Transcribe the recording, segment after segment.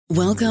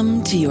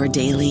Welcome to your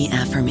daily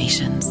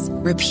affirmations.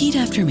 Repeat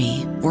after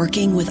me.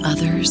 Working with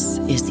others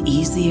is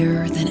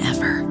easier than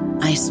ever.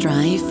 I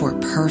strive for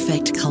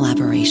perfect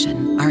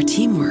collaboration. Our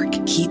teamwork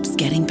keeps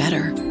getting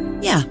better.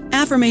 Yeah,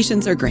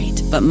 affirmations are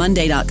great, but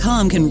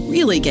Monday.com can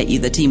really get you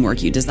the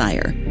teamwork you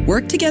desire.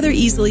 Work together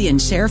easily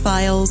and share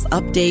files,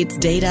 updates,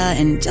 data,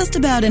 and just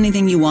about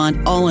anything you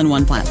want all in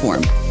one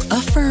platform.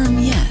 Affirm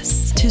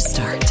yes to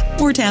start,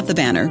 or tap the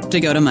banner to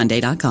go to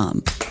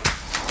Monday.com.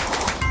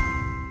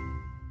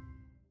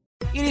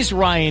 It is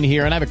Ryan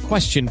here, and I have a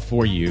question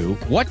for you.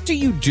 What do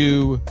you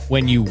do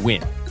when you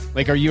win?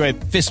 Like, are you a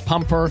fist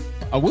pumper,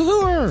 a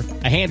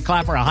woohooer, a hand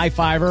clapper, a high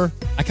fiver?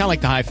 I kind of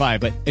like the high five,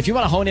 but if you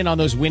want to hone in on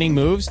those winning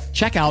moves,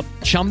 check out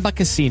Chumba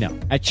Casino.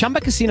 At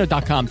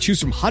ChumbaCasino.com, choose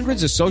from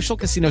hundreds of social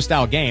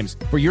casino-style games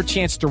for your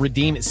chance to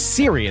redeem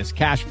serious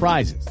cash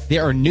prizes.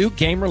 There are new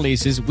game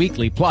releases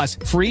weekly, plus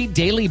free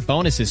daily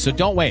bonuses. So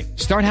don't wait.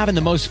 Start having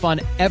the most fun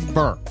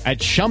ever at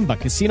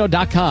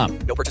ChumbaCasino.com.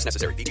 No purchase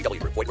necessary.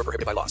 VGW. Void where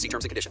prohibited by law. See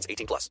terms and conditions.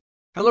 18+.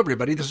 Hello,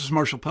 everybody. This is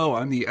Marshall Poe.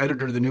 I'm the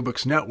editor of the New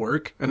Books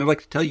Network, and I'd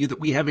like to tell you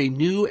that we have a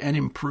new and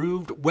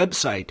improved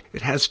website.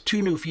 It has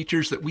two new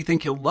features that we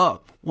think you'll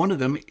love. One of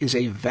them is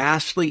a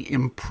vastly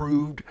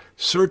improved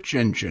search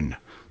engine,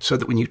 so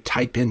that when you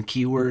type in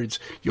keywords,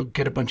 you'll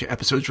get a bunch of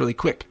episodes really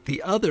quick.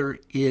 The other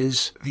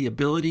is the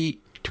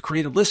ability to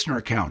create a listener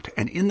account.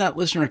 And in that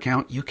listener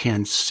account, you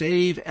can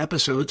save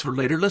episodes for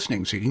later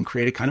listening. So you can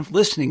create a kind of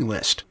listening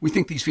list. We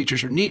think these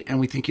features are neat, and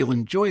we think you'll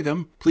enjoy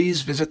them.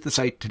 Please visit the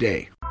site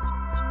today.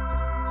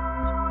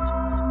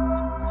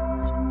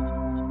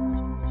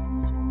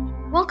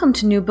 Welcome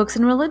to New Books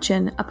in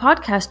Religion, a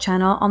podcast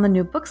channel on the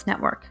New Books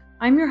Network.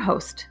 I'm your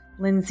host,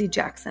 Lindsay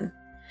Jackson.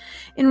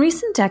 In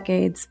recent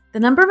decades, the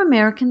number of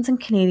Americans and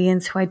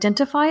Canadians who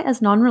identify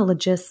as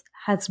non-religious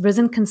has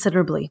risen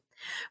considerably.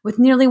 With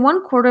nearly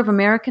 1/4 of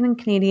American and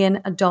Canadian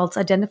adults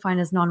identifying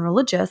as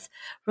non-religious,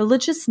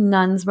 religious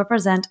nuns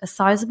represent a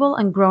sizable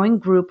and growing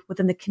group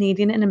within the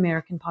Canadian and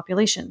American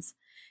populations.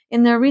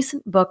 In their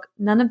recent book,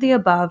 None of the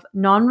Above,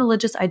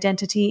 Non-Religious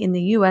Identity in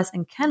the U.S.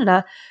 and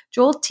Canada,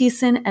 Joel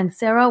Thiessen and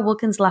Sarah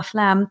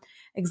Wilkins-Laflamme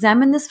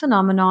examine this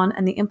phenomenon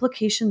and the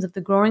implications of the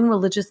growing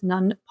religious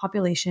nun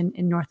population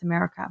in North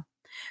America.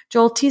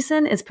 Joel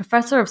Thiessen is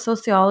professor of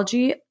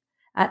sociology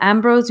at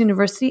Ambrose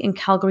University in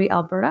Calgary,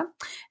 Alberta,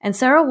 and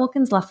Sarah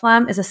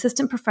Wilkins-Laflamme is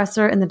assistant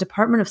professor in the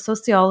Department of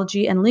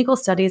Sociology and Legal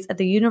Studies at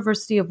the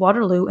University of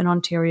Waterloo in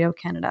Ontario,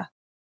 Canada.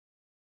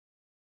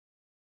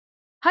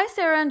 Hi,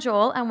 Sarah and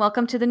Joel, and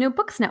welcome to the New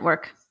Books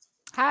Network.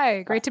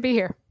 Hi, great to be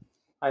here.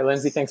 Hi,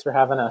 Lindsay. Thanks for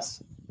having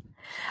us.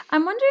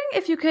 I'm wondering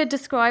if you could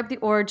describe the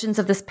origins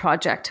of this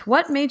project.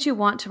 What made you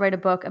want to write a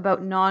book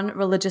about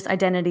non-religious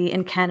identity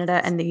in Canada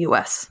and the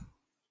U.S.?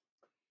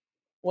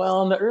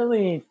 Well, in the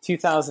early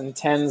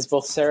 2010s,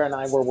 both Sarah and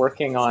I were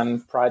working on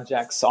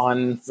projects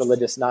on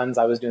religious nuns.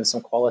 I was doing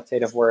some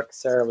qualitative work.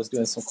 Sarah was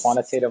doing some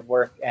quantitative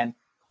work. And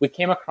we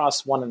came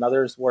across one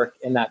another's work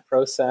in that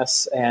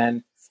process.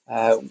 And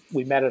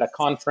we met at a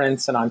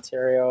conference in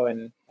Ontario,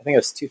 and I think it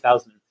was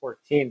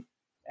 2014.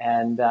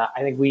 And I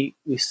think we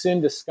soon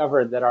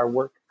discovered that our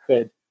work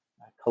could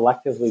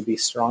collectively be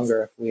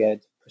stronger if we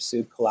had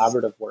pursued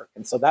collaborative work.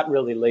 And so that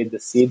really laid the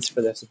seeds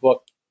for this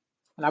book.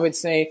 And I would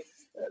say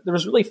there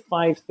was really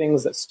 5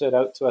 things that stood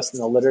out to us in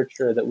the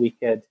literature that we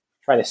could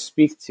try to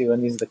speak to.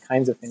 And these are the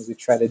kinds of things we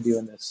try to do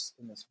in this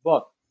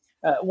book.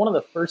 One of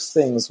the first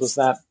things was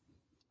that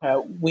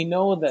we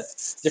know that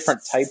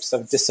different types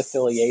of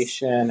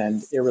disaffiliation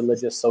and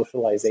irreligious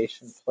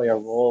socialization play a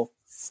role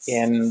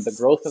in the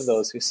growth of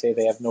those who say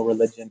they have no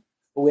religion.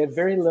 But we have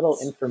very little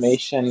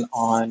information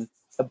on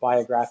the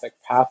biographic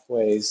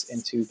pathways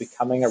into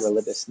becoming a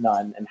religious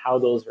nun and how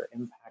those are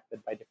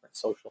impacted by different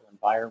social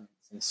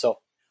environments. And so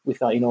we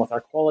thought, with our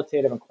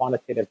qualitative and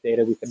quantitative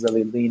data, we could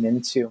really lean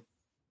into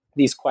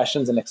these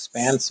questions and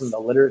expand some of the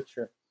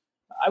literature.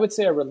 I would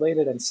say a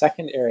related and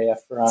second area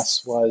for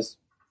us was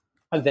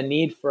the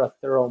need for a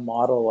thorough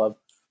model of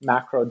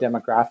macro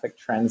demographic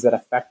trends that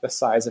affect the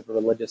size of a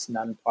religious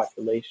nun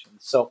population.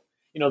 So,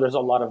 there's a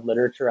lot of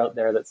literature out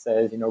there that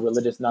says,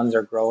 religious nuns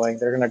are growing,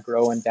 they're going to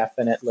grow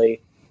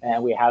indefinitely,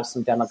 and we have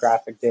some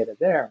demographic data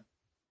there.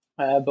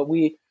 But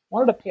we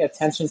wanted to pay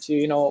attention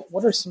to,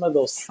 what are some of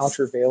those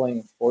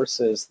countervailing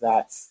forces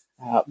that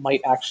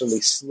might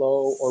actually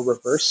slow or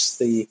reverse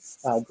the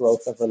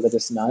growth of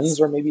religious nuns,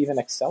 or maybe even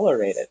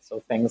accelerate it. So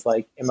things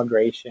like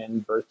immigration,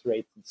 birth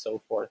rates, and so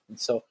forth. And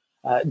so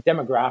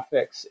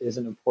demographics is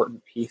an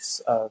important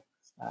piece of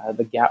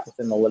the gap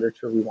within the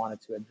literature we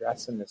wanted to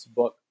address in this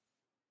book.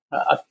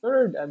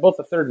 Both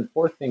the third and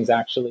fourth things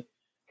actually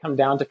come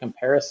down to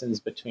comparisons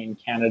between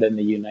Canada and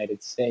the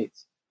United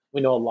States.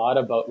 We know a lot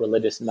about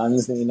religious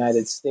nuns in the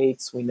United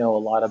States. We know a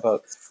lot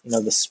about,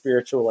 the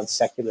spiritual and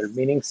secular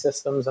meaning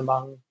systems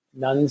among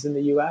nuns in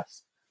the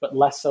U.S., but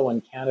less so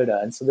in Canada.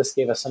 And so this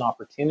gave us an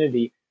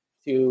opportunity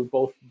to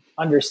both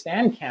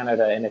understand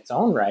Canada in its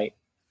own right,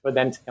 but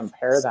then to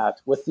compare that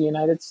with the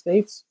United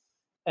States.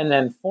 And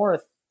then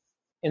fourth,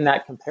 in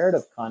that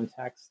comparative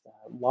context,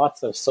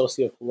 lots of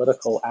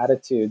socio-political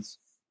attitudes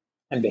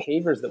and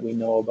behaviors that we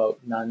know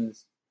about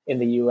nuns in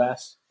the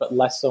US, but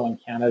less so in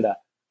Canada.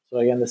 So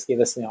again, this gave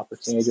us the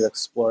opportunity to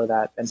explore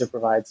that and to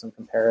provide some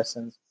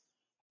comparisons.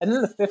 And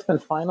then the fifth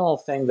and final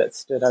thing that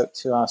stood out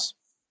to us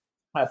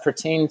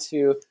pertained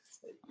to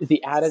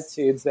the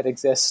attitudes that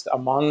exist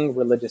among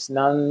religious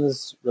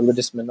nuns,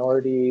 religious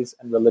minorities,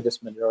 and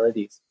religious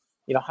majorities.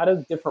 How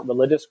do different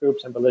religious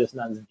groups and religious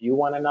nuns view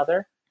one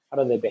another?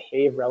 How do they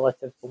behave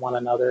relative to one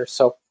another?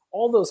 So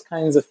all those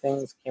kinds of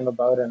things came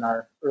about in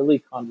our early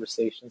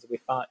conversations. We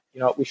thought,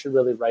 we should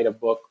really write a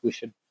book. We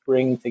should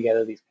bring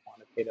together these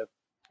quantitative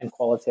and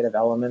qualitative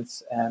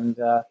elements. And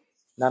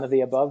none of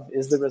the above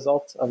is the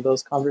result of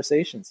those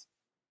conversations.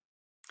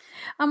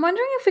 I'm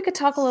wondering if we could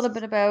talk a little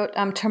bit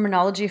about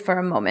terminology for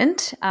a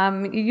moment.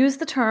 You use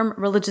the term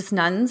religious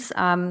nuns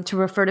to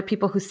refer to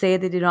people who say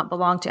they do not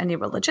belong to any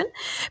religion,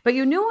 but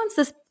you nuance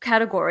this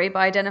category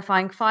by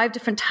identifying 5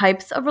 different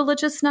types of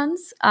religious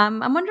nuns.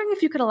 I'm wondering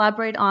if you could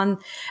elaborate on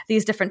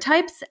these different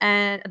types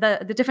and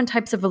the different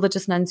types of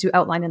religious nuns you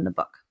outline in the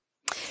book.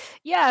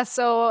 Yeah,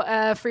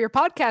 so for your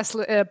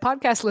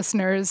podcast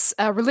listeners,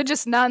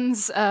 religious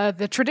nuns,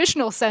 the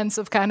traditional sense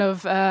of kind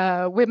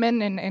of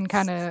women in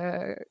kind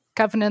of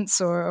covenants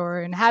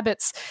or in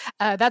habits,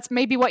 that's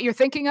maybe what you're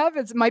thinking of.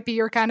 It might be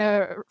your kind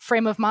of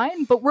frame of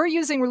mind, but we're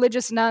using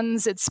religious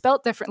nuns, it's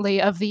spelt differently,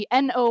 of the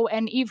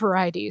NONE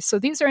variety. So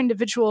these are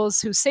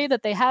individuals who say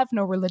that they have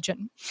no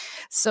religion.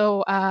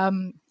 So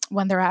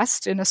when they're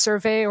asked in a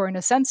survey or in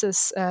a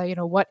census,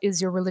 what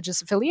is your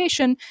religious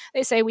affiliation?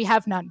 They say we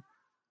have none.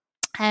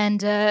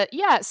 And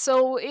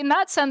so in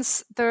that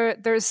sense,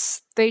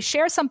 they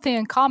share something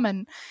in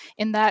common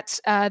in that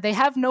they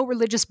have no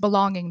religious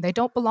belonging. They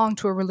don't belong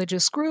to a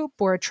religious group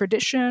or a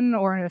tradition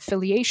or an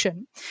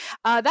affiliation.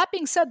 That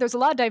being said, there's a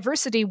lot of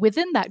diversity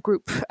within that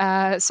group.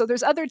 So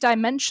there's other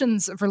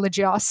dimensions of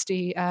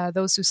religiosity.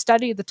 Those who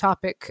study the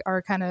topic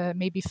are kind of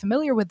maybe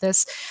familiar with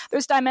this.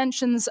 There's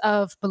dimensions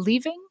of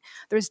believing.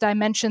 There's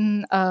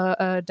dimensions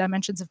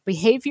of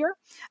behavior,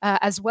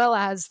 as well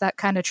as that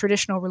kind of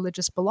traditional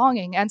religious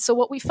belonging. And so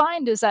what we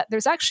find is that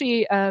there's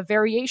actually a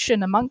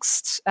variation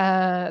amongst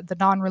the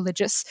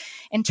non-religious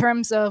in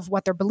terms of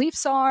what their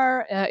beliefs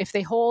are, if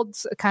they hold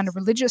kind of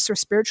religious or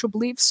spiritual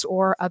beliefs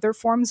or other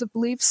forms of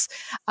beliefs,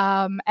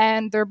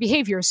 and their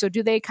behavior. So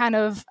do they kind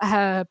of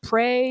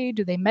pray?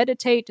 Do they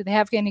meditate? Do they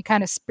have any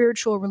kind of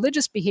spiritual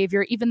religious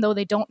behavior, even though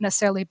they don't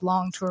necessarily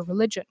belong to a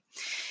religion?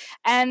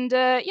 And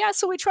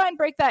so we try and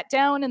break that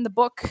down in the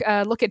book,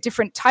 look at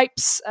different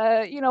types.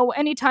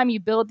 Anytime you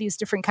build these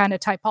different kind of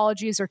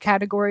typologies or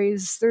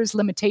categories, there's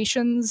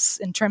limitations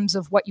in terms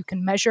of what you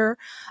can measure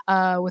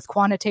with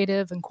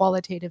quantitative and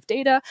qualitative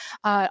data.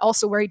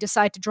 Also where you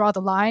decide to draw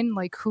the line,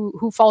 like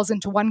who falls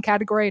into one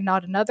category and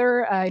not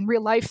another. In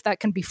real life,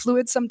 that can be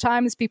fluid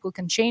sometimes. People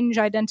can change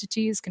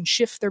identities, can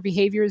shift their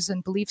behaviors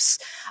and beliefs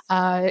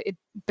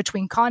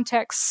between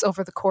contexts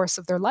over the course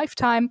of their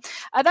lifetime.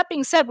 That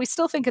being said, we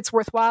still think it's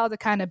worthwhile to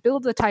kind of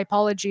build a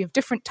typology of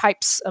different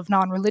types of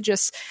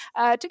non-religious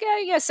to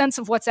get a sense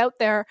of what's out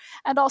there,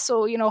 and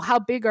also, how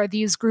big are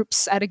these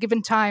groups at a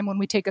given time when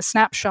we take a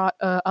snapshot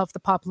of the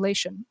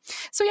population.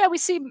 So we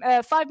see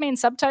 5 main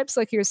subtypes,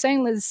 like you were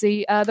saying,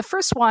 Lizzie. The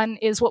first one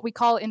is what we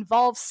call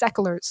involved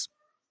seculars.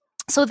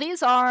 So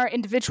these are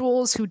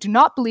individuals who do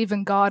not believe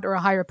in God or a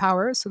higher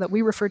power, so that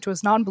we refer to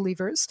as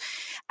non-believers,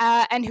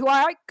 and who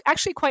are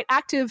actually quite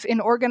active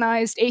in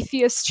organized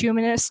atheist,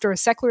 humanist, or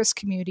secularist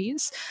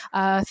communities.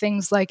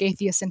 Things like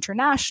Atheist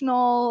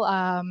International,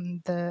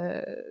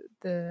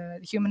 the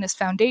humanist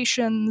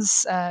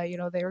foundations.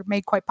 They were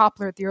made quite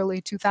popular at the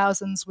early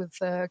 2000s with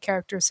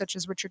characters such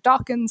as Richard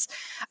Dawkins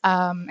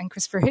and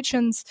Christopher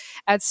Hitchens.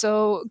 And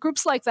so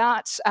groups like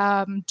that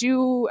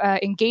do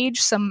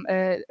engage some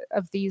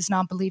of these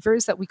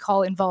non-believers that we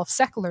call involved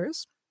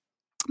seculars.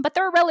 But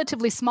they're a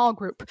relatively small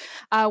group.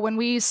 When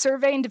we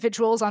survey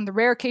individuals, on the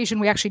rare occasion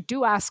we actually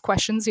do ask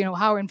questions,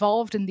 how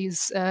involved in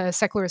these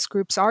secularist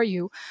groups are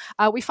you?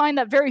 We find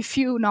that very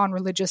few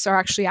non-religious are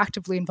actually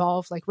actively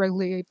involved, like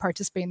regularly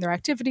participate in their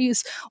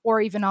activities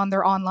or even on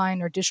their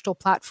online or digital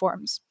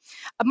platforms.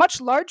 A much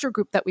larger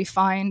group that we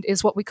find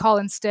is what we call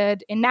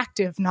instead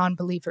inactive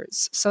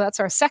non-believers. So that's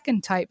our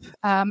second type.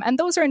 And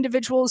those are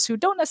individuals who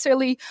don't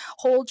necessarily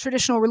hold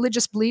traditional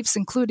religious beliefs,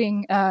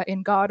 including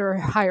in God or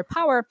higher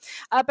power,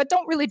 but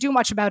don't really do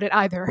much about it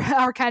either.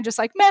 Are kind of just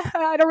like, meh,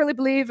 I don't really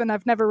believe, and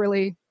I've never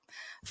really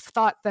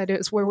thought that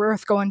it's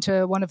worth going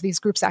to one of these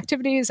groups'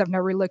 activities. I've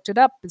never really looked it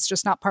up. It's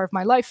just not part of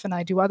my life, and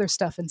I do other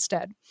stuff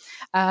instead.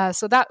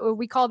 So that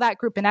we call that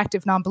group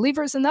inactive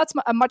non-believers, and that's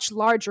a much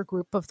larger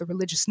group of the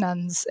religious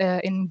nuns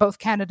in both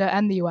Canada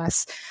and the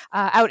US.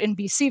 Out in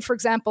BC, for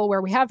example,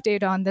 where we have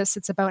data on this,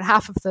 it's about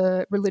half of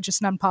the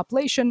religious nun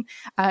population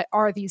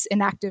are these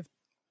inactive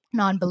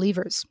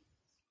non-believers.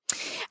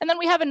 And then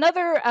we have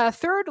another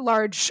third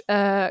large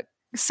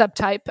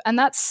subtype, and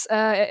that's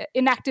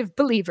inactive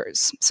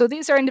believers. So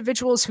these are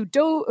individuals who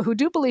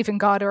do believe in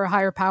God or a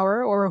higher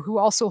power, or who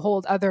also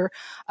hold other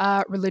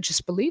religious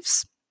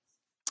beliefs.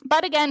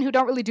 but again, who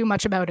don't really do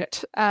much about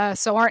it.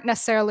 So aren't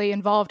necessarily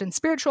involved in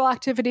spiritual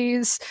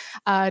activities,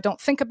 don't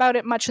think about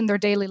it much in their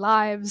daily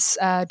lives,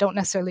 don't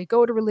necessarily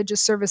go to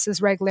religious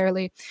services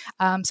regularly.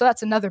 So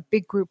that's another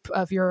big group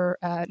of your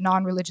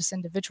non-religious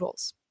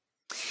individuals.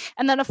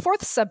 And then a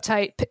fourth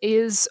subtype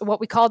is what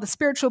we call the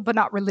spiritual but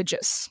not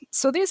religious.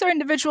 So these are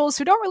individuals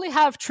who don't really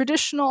have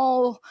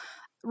traditional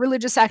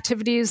religious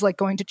activities like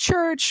going to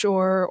church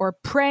or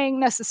praying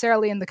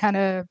necessarily in the kind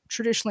of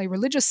traditionally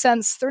religious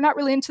sense. They're not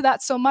really into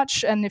that so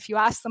much. And if you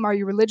ask them, are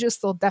you religious?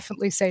 They'll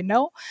definitely say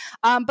no.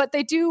 But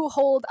they do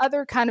hold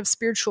other kind of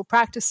spiritual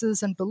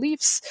practices and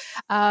beliefs.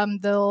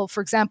 They'll, for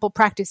example,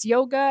 practice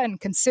yoga and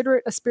consider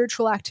it a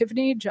spiritual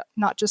activity,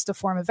 not just a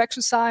form of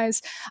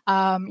exercise.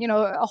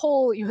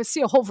 You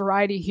see a whole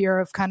variety here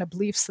of kind of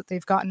beliefs that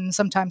they've gotten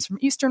sometimes from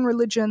Eastern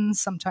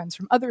religions, sometimes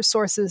from other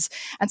sources.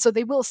 And so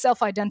they will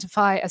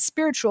self-identify as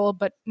spiritual,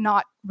 but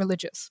not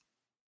religious.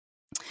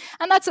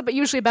 And that's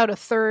usually about a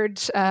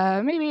third,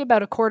 maybe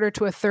about a quarter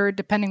to a third,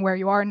 depending where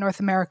you are in North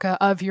America,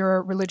 of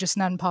your religious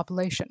nun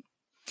population.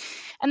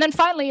 And then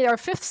finally, our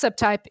fifth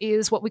subtype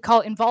is what we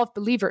call involved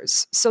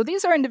believers. So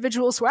these are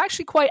individuals who are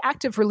actually quite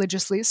active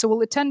religiously, so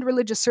will attend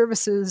religious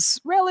services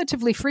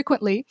relatively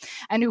frequently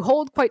and who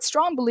hold quite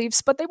strong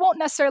beliefs, but they won't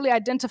necessarily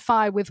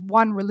identify with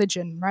one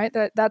religion, right?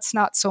 That's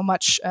not so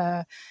much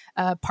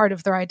part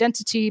of their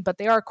identity, but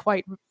they are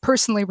quite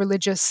personally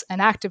religious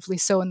and actively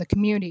so in the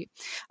community.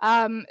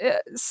 For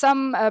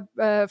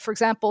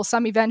example,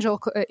 some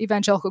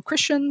evangelical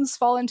Christians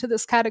fall into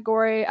this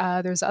category.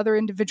 There's other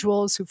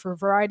individuals who, for a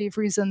variety of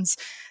reasons,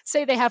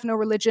 say they have no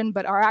religion,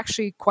 but are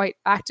actually quite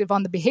active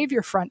on the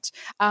behavior front.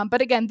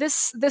 But again,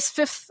 this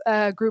fifth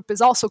group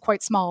is also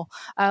quite small.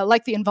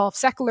 Like the involved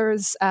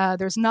seculars,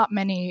 there's not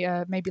many,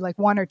 maybe like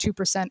 1 or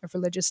 2% of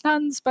religious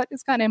nuns, but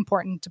it's kind of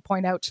important to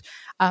point out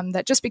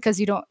that just because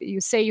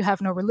you say you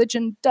have no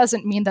religion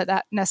doesn't mean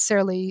that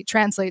necessarily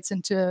translates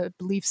into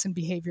beliefs and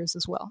behaviors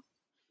as well.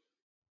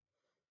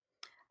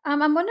 I'm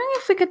wondering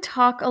if we could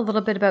talk a little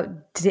bit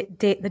about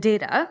the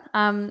data.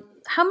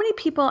 How many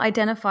people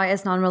identify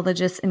as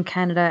non-religious in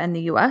Canada and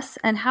the US,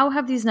 and how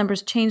have these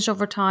numbers changed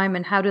over time,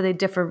 and how do they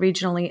differ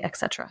regionally,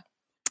 etc.?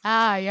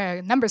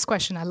 Yeah, numbers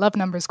question. I love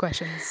numbers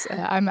questions.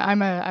 I'm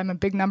a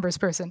big numbers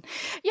person.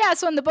 Yeah,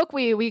 so in the book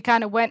we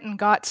kind of went and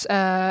got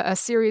a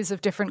series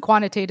of different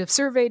quantitative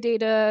survey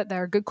data that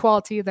are good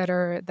quality, that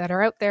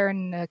are out there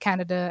in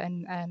Canada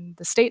and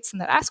the States, and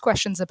that ask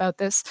questions about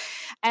this.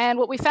 And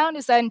what we found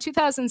is that in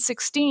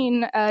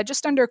 2016,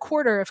 just under a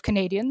quarter of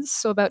Canadians,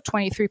 so about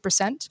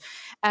 23%,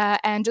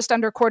 and just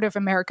under a quarter of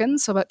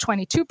Americans, so about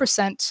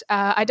 22%,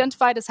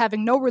 identified as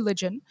having no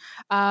religion,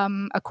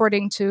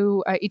 according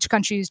to each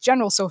country's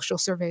general social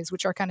surveys,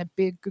 which are kind of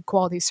big, good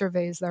quality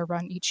surveys that are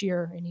run each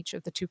year in each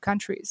of the two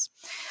countries.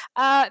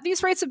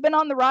 These rates have been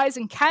on the rise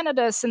in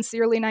Canada since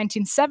the early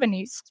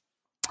 1970s,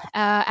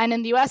 and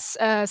in the US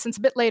since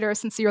a bit later,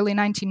 since the early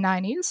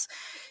 1990s.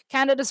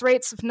 Canada's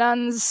rates of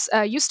nuns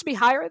used to be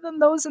higher than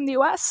those in the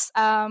US,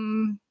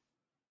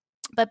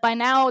 but by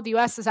now, the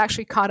US has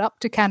actually caught up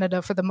to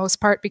Canada for the most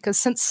part, because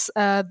since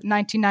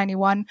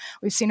 1991,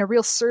 we've seen a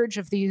real surge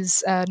of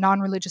these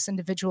non-religious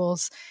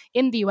individuals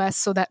in the US,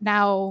 so that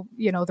now,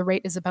 the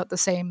rate is about the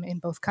same in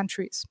both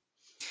countries.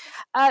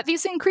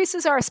 These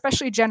increases are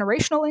especially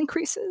generational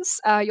increases.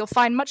 You'll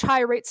find much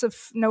higher rates of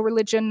no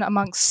religion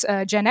amongst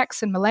Gen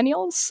X and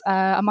millennials.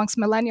 Amongst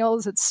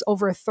millennials, it's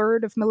over a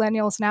third of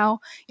millennials now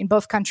in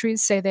both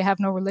countries say they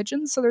have no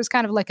religion. So there's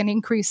kind of like an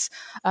increase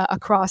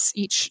across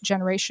each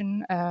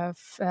generation,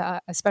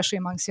 especially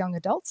amongst young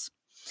adults.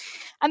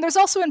 And there's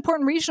also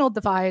important regional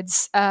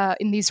divides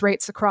in these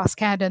rates across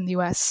Canada and the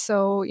US.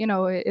 So,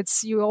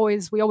 we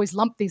always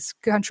lump these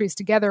countries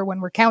together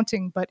when we're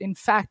counting, but in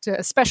fact,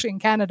 especially in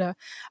Canada,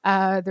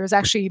 there's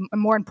actually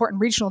more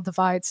important regional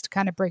divides to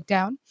kind of break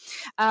down.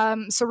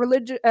 So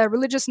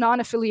religious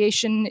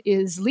non-affiliation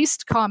is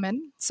least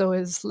common, so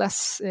is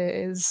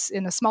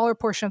in a smaller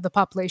portion of the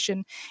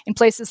population in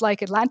places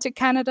like Atlantic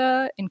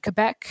Canada, in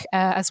Quebec,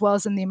 as well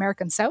as in the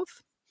American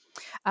South.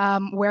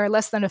 Where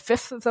less than a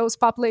fifth of those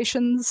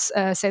populations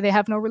say they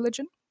have no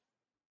religion.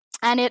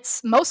 And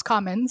it's most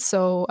common,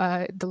 so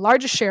the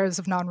largest shares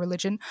of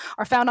non-religion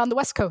are found on the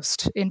West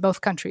Coast in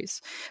both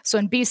countries. So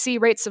in BC,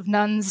 rates of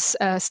nuns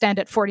stand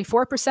at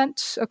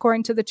 44%,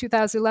 according to the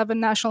 2011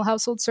 National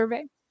Household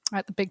Survey.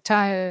 At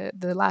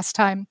the last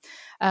time,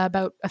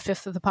 about a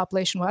fifth of the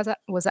population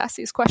was asked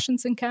these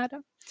questions in Canada.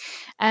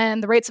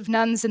 And the rates of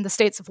nuns in the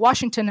states of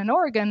Washington and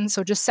Oregon,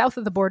 so just south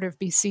of the border of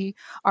BC,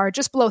 are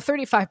just below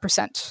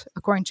 35%,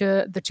 according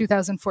to the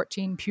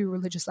 2014 Pew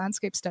Religious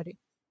Landscape Study.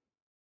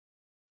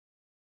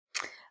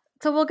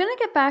 So we're going to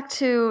get back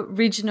to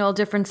regional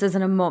differences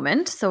in a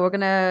moment. So we're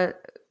going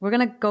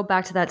to go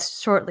back to that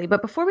shortly.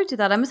 But before we do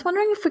that, I'm just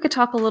wondering if we could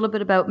talk a little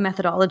bit about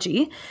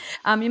methodology.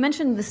 You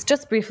mentioned this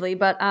just briefly,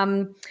 but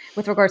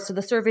with regards to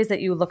the surveys that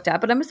you looked at.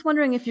 But I'm just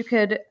wondering if you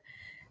could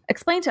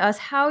explain to us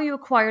how you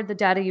acquired the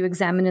data you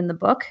examined in the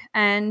book,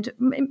 and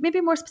maybe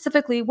more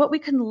specifically, what we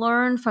can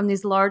learn from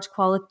these large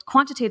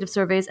quantitative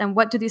surveys, and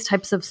what do these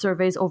types of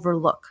surveys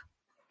overlook?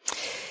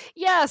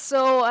 Yeah,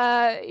 so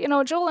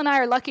Joel and I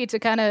are lucky to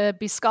kind of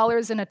be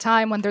scholars in a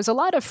time when there's a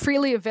lot of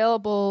freely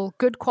available,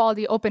 good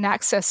quality, open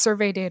access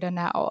survey data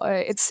now.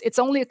 It's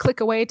only a click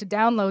away to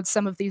download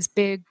some of these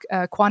big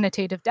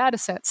quantitative data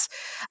sets.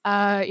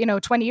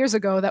 20 years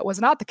ago that was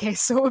not the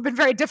case, so it would have been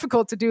very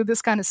difficult to do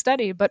this kind of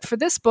study. But for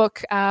this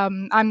book,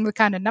 I'm the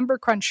kind of number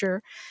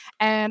cruncher,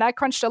 and I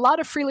crunched a lot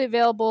of freely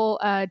available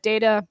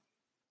data.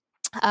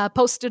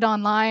 Posted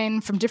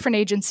online from different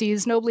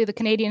agencies, notably the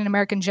Canadian and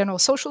American General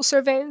Social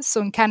Surveys. So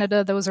in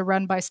Canada, those are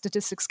run by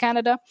Statistics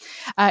Canada.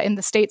 In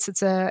the States,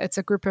 it's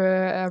a group of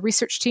a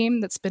research team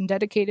that's been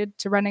dedicated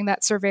to running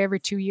that survey every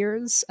 2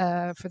 years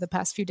for the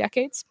past few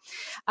decades,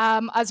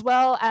 as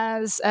well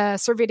as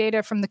survey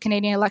data from the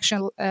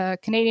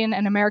Canadian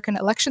and American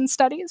election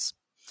studies.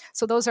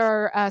 So those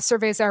are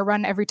surveys that are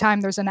run every time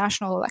there's a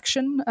national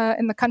election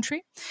in the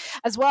country,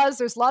 as well as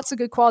there's lots of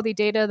good quality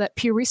data that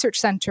Pew Research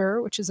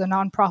Center, which is a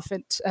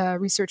nonprofit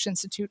research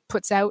institute,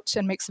 puts out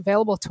and makes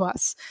available to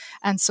us.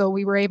 And so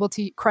we were able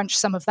to crunch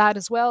some of that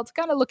as well to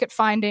kind of look at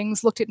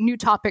findings, looked at new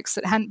topics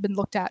that hadn't been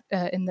looked at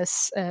in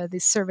this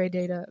survey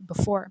data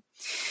before.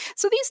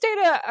 So these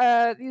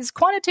data, these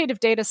quantitative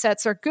data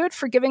sets are good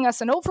for giving us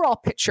an overall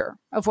picture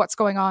of what's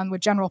going on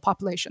with general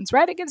populations,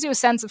 right? It gives you a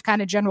sense of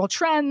kind of general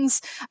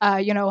trends,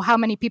 how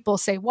many people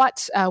say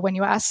what when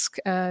you ask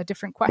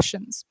different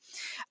questions.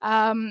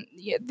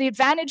 The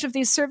advantage of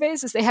these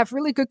surveys is they have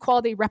really good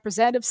quality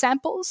representative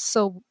samples.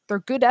 So they're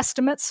good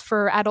estimates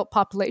for adult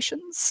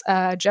populations,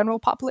 general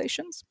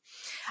populations.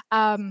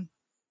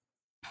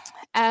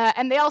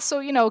 And they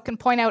also, can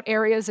point out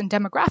areas and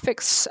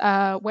demographics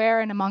where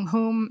and among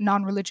whom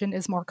non-religion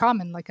is more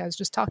common, like I was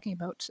just talking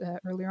about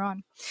earlier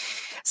on.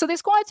 So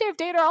these quantitative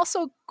data are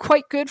also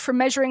quite good for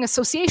measuring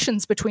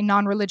associations between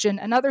non-religion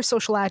and other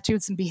social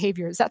attitudes and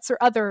behaviors. That's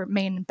their other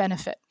main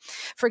benefit.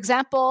 For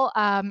example,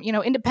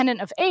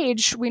 independent of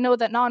age, we know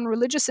that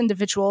non-religious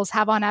individuals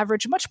have on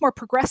average much more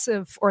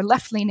progressive or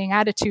left-leaning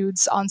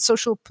attitudes on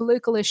social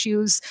political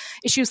issues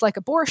like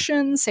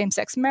abortion,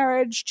 same-sex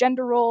marriage,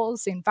 gender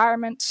roles, the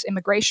environment,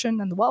 immigration,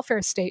 and the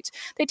welfare state.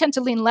 They tend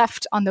to lean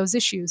left on those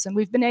issues, and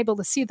we've been able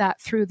to see that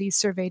through these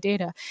survey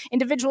data.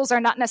 Individuals are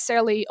not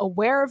necessarily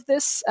aware of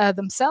this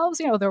themselves.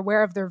 They're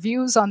aware of their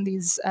views on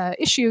these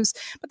issues,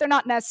 but they're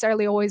not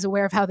necessarily always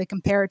aware of how they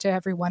compare to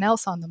everyone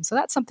else on them. So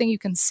that's something you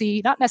can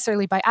see, not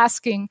necessarily by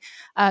asking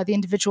the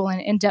individual in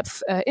an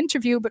in-depth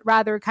interview, but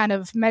rather kind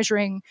of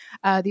measuring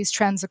these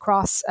trends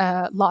across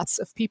lots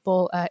of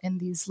people in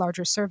these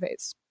larger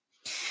surveys.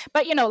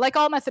 But, like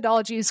all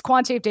methodologies,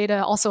 quantitative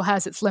data also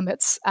has its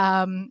limits.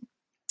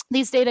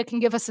 These data can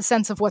give us a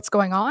sense of what's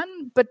going on,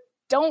 but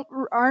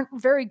aren't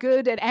very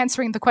good at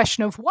answering the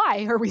question of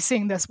why are we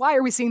seeing this? Why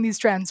are we seeing these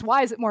trends?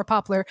 Why is it more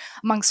popular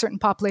among certain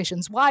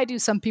populations? Why do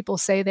some people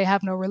say they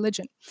have no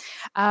religion?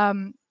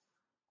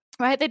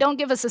 Right? They don't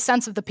give us a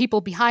sense of the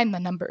people behind the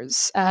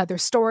numbers, their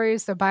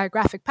stories, their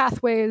biographic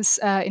pathways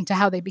into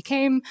how they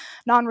became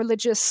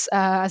non-religious,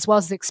 as well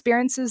as the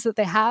experiences that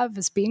they have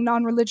as being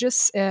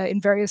non-religious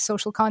in various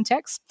social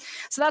contexts.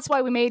 So that's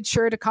why we made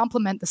sure to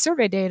complement the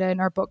survey data in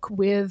our book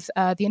with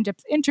the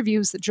in-depth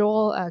interviews that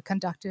Joel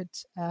conducted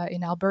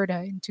in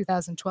Alberta in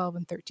 2012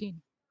 and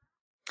 13.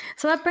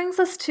 So that brings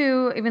us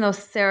to, even though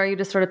Sarah, you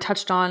just sort of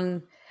touched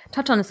on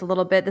this a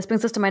little bit, this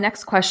brings us to my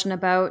next question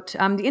about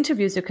the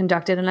interviews you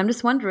conducted. And I'm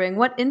just wondering,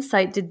 what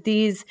insight did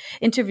these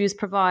interviews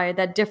provide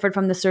that differed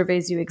from the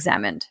surveys you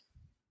examined?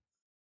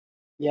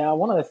 Yeah,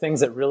 one of the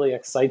things that really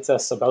excites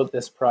us about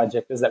this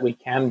project is that we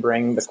can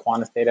bring the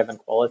quantitative and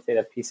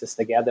qualitative pieces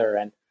together.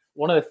 And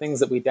one of the things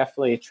that we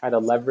definitely try to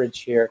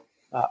leverage here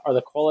are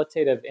the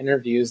qualitative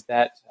interviews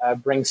that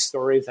bring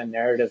stories and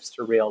narratives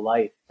to real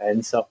life.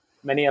 And so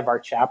many of our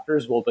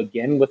chapters will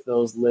begin with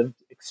those lived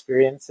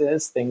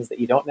experiences, things that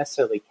you don't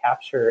necessarily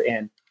capture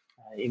in,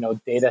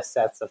 data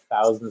sets of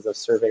thousands of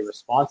survey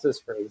responses,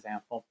 for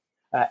example.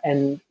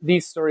 And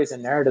these stories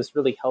and narratives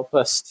really help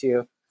us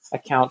to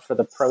account for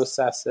the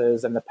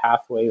processes and the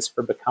pathways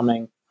for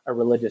becoming a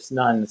religious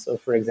nun. So,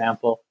 for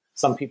example,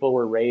 some people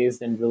were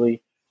raised in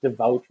really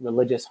devout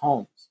religious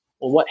homes.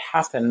 Well, what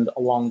happened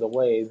along the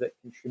way that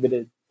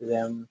contributed to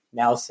them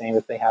now saying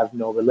that they have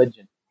no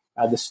religion?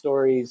 The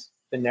stories,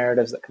 the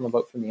narratives that come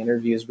about from the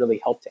interviews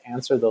really help to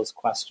answer those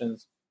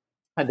questions.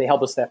 And they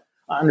help us to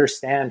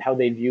understand how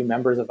they view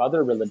members of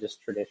other religious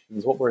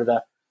traditions. What were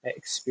the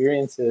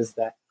experiences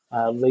that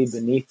lay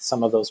beneath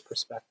some of those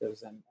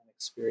perspectives and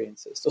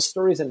experiences? So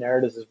stories and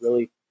narratives is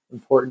really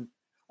important.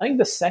 I think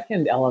the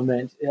second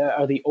element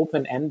are the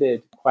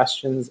open-ended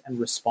questions and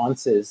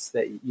responses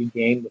that you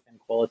gain within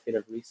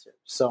qualitative research.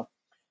 So,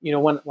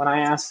 when I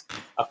ask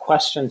a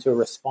question to a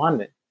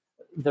respondent,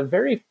 the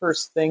very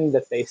first thing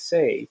that they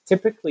say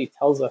typically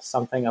tells us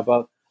something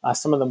about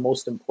some of the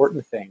most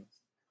important things.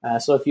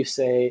 So if you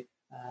say,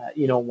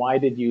 why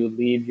did you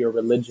leave your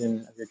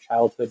religion of your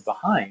childhood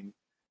behind?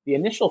 The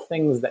initial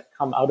things that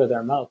come out of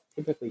their mouth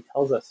typically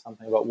tells us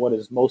something about what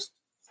is most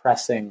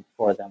pressing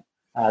for them,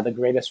 the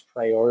greatest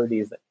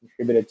priorities that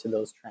contributed to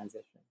those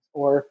transitions,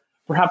 or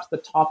perhaps the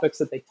topics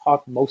that they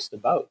talk most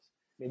about.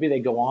 Maybe they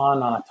go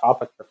on a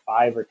topic for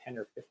 5 or 10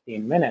 or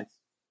 15 minutes,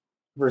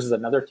 versus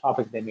another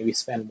topic they maybe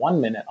spend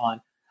 1 minute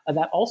on,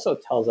 that also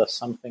tells us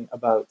something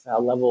about a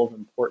level of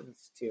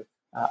importance to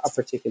a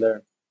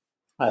particular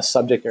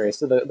subject area.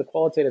 So the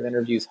qualitative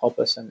interviews help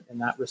us in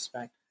that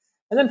respect.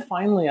 And then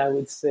finally, I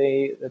would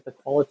say that the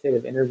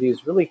qualitative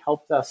interviews really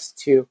helped us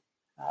to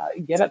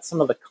get at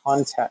some of the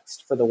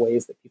context for the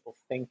ways that people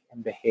think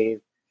and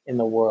behave in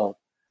the world.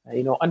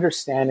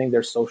 Understanding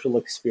their social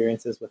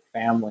experiences with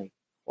family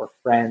or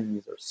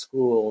friends or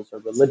schools or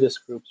religious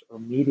groups or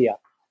media,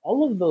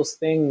 all of those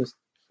things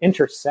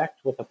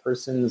intersect with a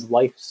person's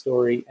life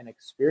story and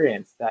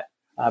experience that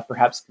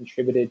perhaps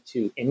contributed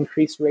to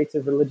increased rates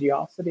of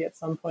religiosity at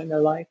some point in their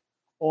life,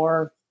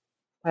 or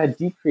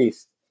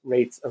decreased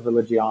rates of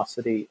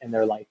religiosity in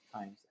their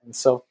lifetimes. And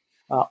so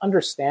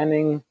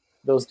understanding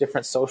those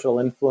different social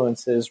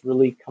influences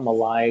really come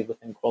alive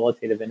within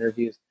qualitative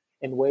interviews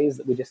in ways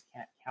that we just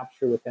can't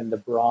capture within the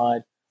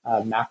broad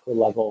macro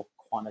level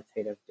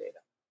quantitative data.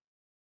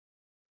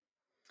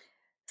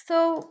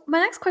 So my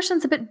next question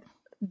is a bit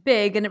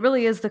big, and it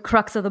really is the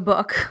crux of the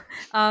book.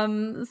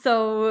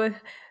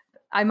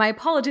 My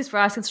apologies for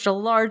asking such a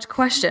large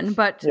question,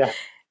 but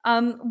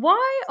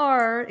why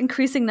are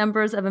increasing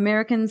numbers of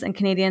Americans and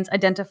Canadians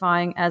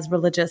identifying as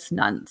religious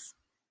nuns?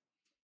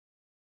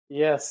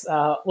 Yes,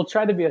 we'll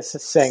try to be as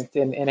succinct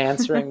in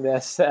answering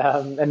this,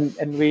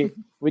 and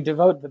we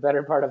devote the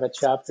better part of a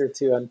chapter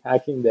to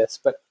unpacking this.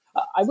 But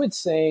I would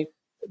say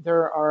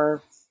there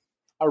are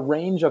a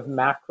range of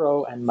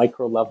macro and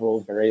micro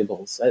level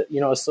variables.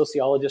 As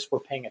sociologists,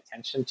 we're paying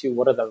attention to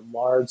what are the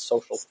large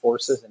social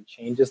forces and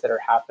changes that are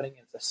happening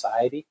in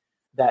society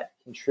that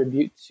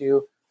contribute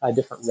to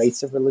different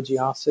rates of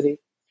religiosity.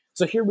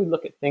 So here we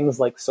look at things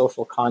like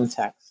social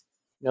context.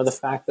 The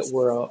fact that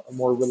we're a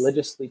more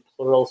religiously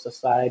plural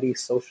society,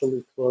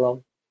 socially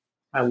plural.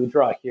 We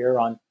draw here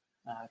on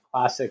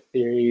classic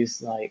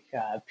theories like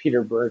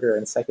Peter Berger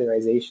and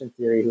secularization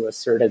theory, who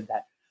asserted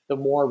that the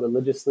more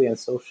religiously and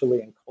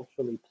socially and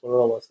culturally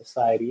plural a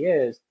society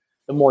is,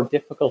 the more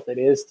difficult it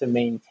is to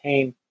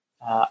maintain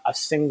a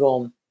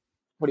single,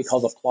 what he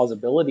calls a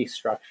plausibility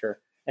structure.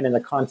 And in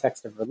the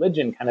context of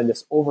religion, kind of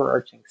this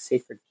overarching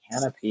sacred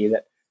canopy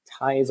that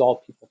ties all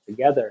people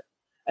together.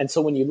 And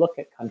so when you look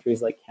at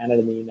countries like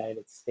Canada and the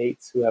United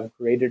States, who have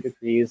greater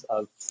degrees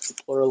of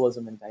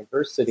pluralism and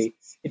diversity,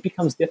 it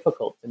becomes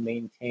difficult to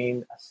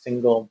maintain a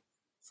single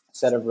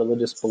set of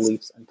religious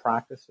beliefs and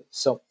practices.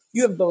 So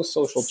you have those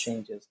social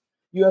changes.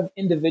 You have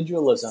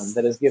individualism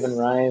that has given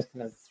rise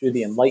kind of through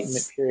the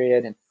Enlightenment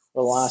period and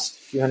the last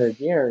few hundred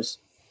years,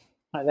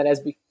 that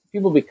as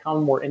people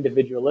become more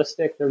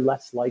individualistic, they're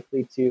less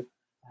likely to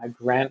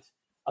grant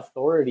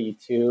authority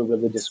to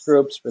religious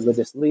groups,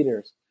 religious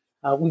leaders.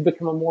 We've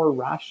become a more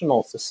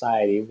rational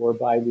society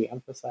whereby we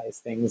emphasize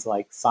things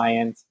like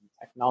science and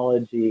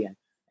technology and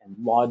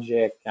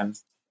logic. And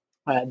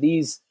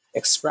these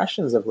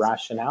expressions of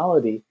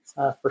rationality,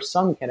 for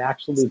some, can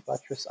actually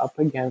buttress up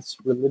against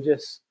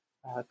religious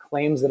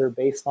claims that are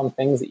based on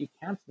things that you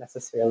can't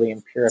necessarily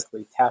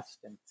empirically test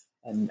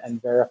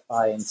and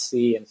verify and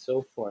see and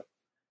so forth.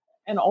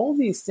 And all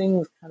these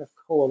things kind of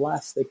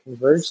coalesce, they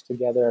converge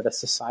together at a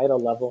societal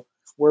level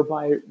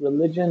whereby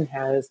religion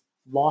has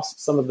lost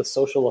some of the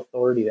social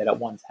authority that it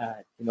once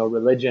had.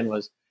 Religion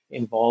was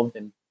involved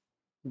in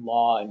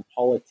law and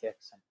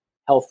politics and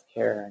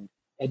healthcare and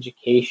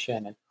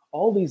education and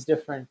all these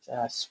different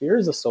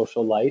spheres of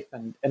social life.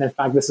 And in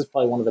fact, this is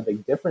probably one of the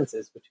big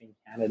differences between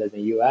Canada and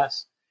the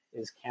US,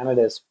 is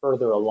Canada is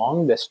further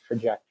along this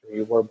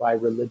trajectory whereby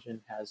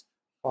religion has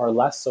far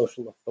less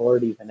social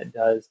authority than it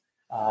does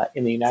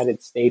in the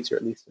United States, or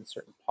at least in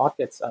certain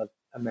pockets of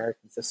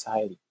American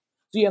society.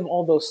 So you have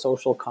all those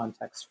social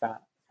context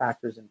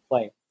factors in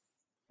play.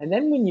 And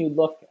then when you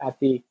look at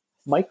the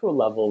micro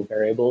level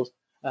variables,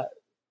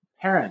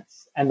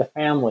 parents and the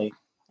family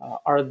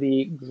are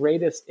the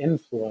greatest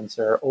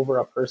influencer over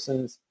a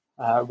person's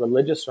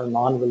religious or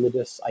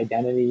non-religious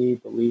identity,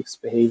 beliefs,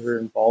 behavior,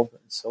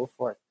 involvement, and so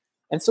forth.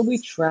 And so we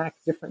track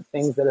different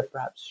things that have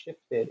perhaps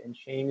shifted and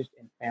changed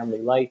in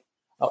family life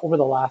over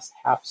the last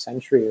half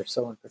century or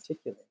so in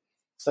particular,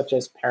 such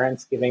as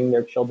parents giving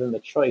their children the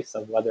choice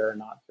of whether or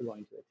not they're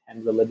going to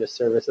attend religious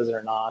services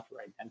or not,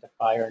 or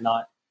identify or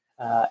not.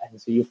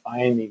 And so you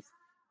find these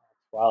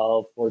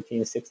 12,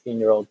 14,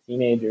 16-year-old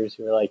teenagers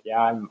who are like,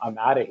 yeah, I'm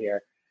out of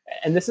here.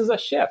 And this is a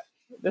shift.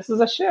 This is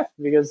a shift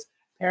because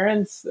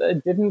parents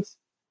didn't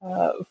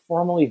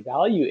formally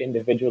value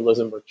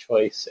individualism or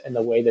choice in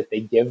the way that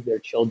they give their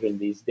children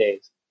these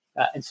days.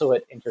 And so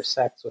it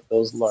intersects with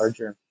those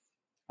larger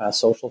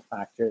social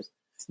factors.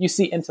 You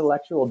see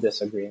intellectual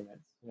disagreements.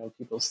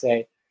 People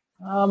say,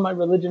 my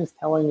religion's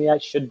telling me I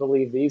should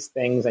believe these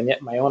things, and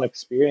yet my own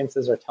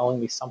experiences are telling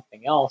me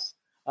something else.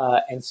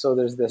 And so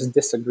there's this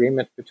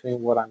disagreement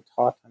between what I'm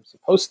taught I'm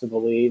supposed to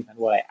believe and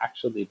what I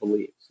actually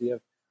believe. So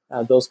you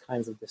have those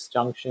kinds of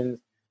disjunctions.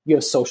 You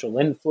have social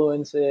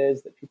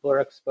influences that people are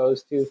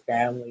exposed to,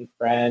 family,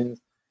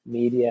 friends,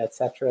 media,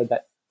 etc.,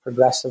 that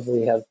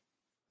progressively have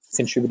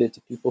contributed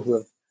to people who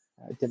have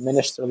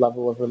diminished their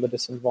level of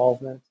religious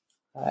involvement.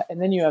 And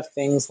then you have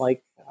things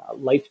like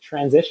life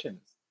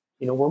transitions.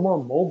 we're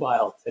more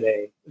mobile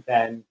today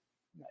than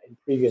in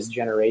previous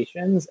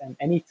generations. And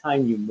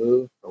anytime you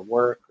move for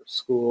work or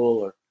school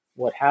or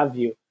what have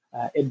you,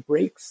 it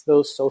breaks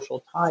those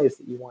social ties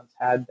that you once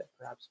had that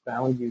perhaps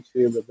bound you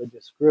to a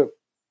religious group.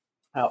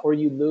 Or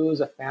you lose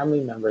a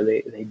family member,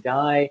 they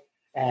die,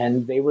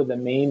 and they were the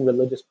main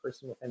religious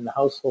person within the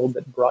household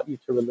that brought you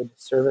to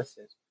religious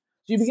services.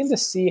 So you begin to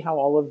see how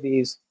all of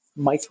these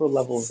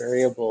micro-level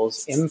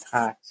variables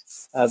impact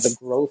the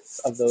growth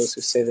of those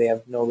who say they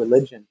have no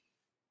religion.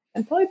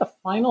 And probably the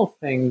final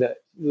thing that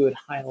we would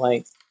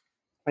highlight,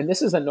 and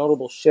this is a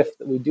notable shift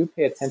that we do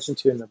pay attention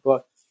to in the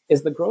book,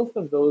 is the growth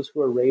of those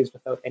who are raised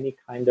without any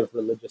kind of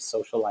religious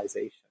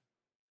socialization.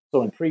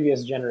 So in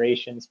previous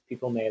generations,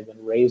 people may have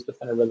been raised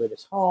within a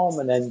religious home,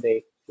 and then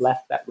they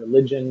left that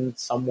religion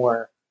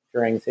somewhere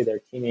during, say, their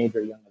teenage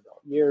or young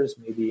adult years,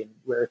 maybe in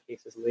rare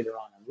cases later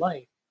on in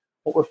life.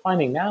 What we're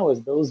finding now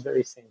is those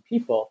very same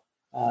people,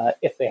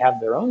 if they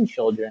have their own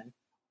children,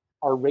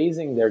 are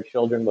raising their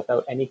children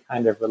without any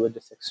kind of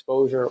religious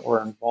exposure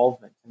or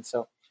involvement. And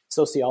so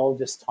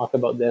sociologists talk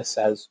about this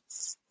as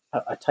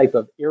a type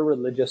of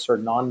irreligious or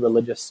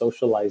non-religious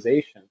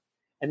socialization.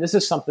 And this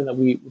is something that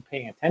we're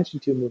paying attention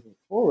to moving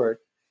forward.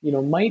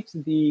 Might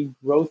the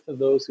growth of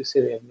those who say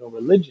they have no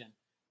religion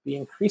be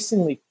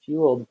increasingly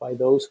fueled by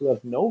those who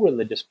have no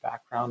religious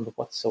background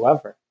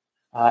whatsoever?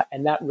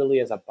 And that really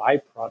is a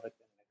byproduct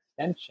and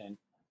an extension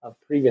of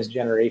previous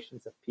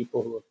generations of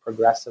people who have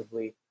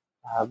progressively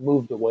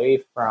moved away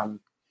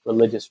from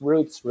religious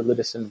roots,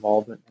 religious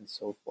involvement, and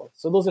so forth.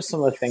 So those are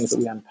some of the things that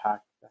we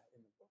unpack in the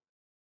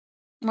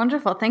book.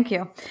 Wonderful. Thank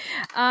you.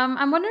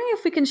 I'm wondering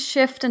if we can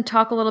shift and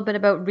talk a little bit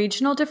about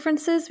regional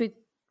differences. We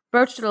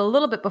broached it a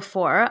little bit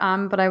before,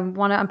 but I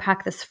want to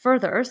unpack this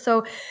further.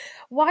 So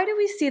why do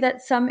we see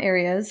that some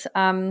areas,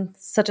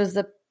 such as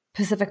the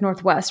Pacific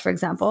Northwest, for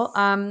example,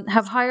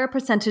 have a higher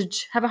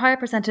percentage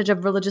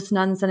of religious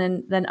nuns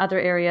than other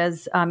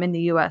areas in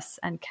the U.S.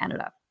 and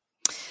Canada?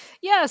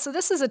 Yeah, so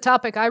this is a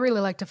topic I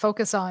really like to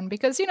focus on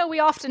because, we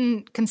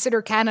often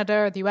consider Canada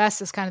or the US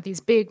as kind of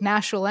these big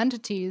national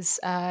entities,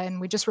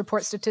 and we just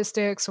report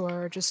statistics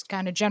or just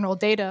kind of general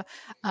data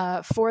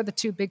for the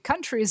two big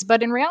countries.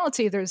 But in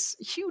reality, there's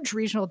huge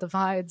regional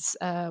divides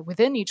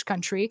within each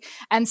country.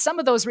 And some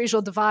of those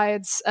regional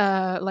divides,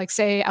 like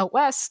say out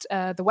west,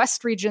 the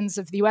west regions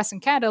of the US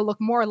and Canada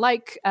look more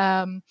like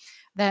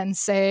than,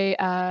 say,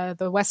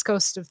 the west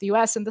coast of the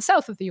U.S. and the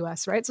south of the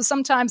U.S., right? So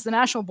sometimes the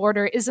national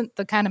border isn't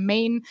the kind of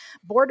main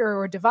border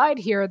or divide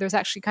here. There's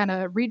actually kind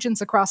of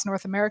regions across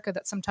North America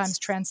that sometimes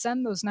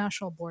transcend those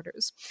national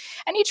borders.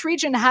 And each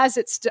region has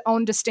its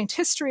own distinct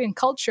history and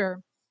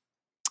culture.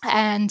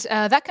 And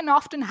that can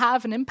often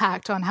have an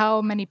impact on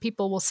how many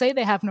people will say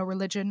they have no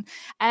religion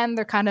and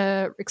their kind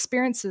of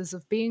experiences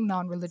of being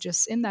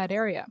non-religious in that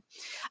area.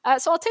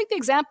 So I'll take the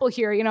example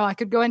here. I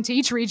could go into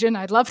each region.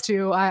 I'd love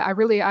to. I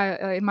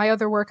in my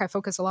other work, I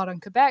focus a lot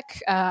on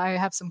Quebec. I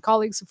have some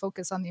colleagues who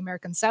focus on the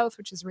American South,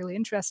 which is really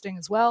interesting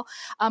as well.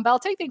 But I'll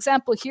take the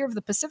example here of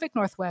the Pacific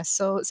Northwest.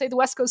 So say the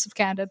west coast of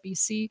Canada,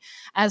 BC,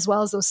 as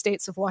well as those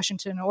states of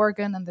Washington,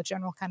 Oregon, and the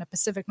general kind of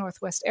Pacific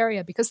Northwest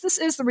area, because this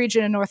is the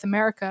region in North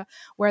America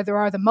where there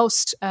are the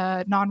most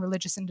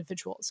non-religious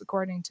individuals,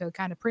 according to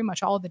kind of pretty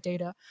much all the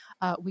data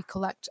we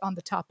collect on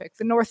the topic.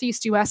 The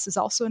Northeast U.S. is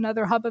also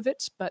another hub of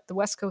it, but the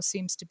West Coast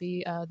seems to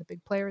be the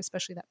big player,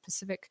 especially that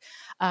Pacific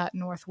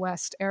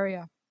Northwest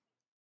area.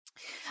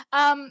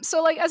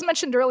 So like as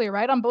mentioned earlier,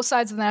 right, on both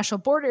sides of the national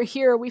border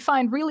here, we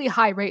find really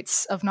high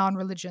rates of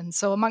non-religion.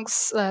 So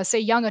amongst, say,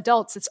 young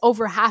adults, it's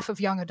over half of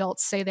young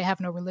adults say they have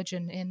no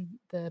religion in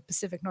the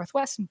Pacific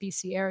Northwest and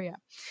BC area.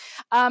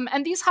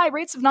 And these high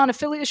rates of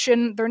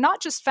non-affiliation, they're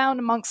not just found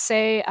amongst,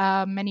 say,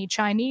 many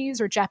Chinese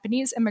or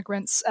Japanese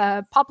immigrants,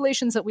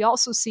 populations that we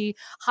also see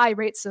high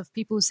rates of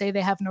people who say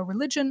they have no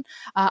religion,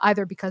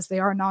 either because they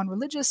are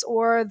non-religious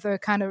or the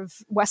kind of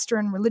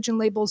Western religion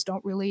labels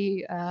don't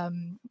really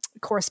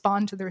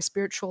correspond to their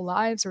spiritual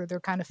lives or their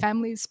kind of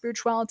family's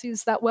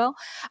spiritualities that well.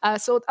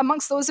 So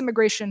amongst those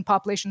immigration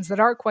populations that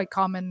are quite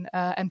common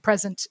and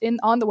present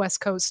on the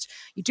West Coast,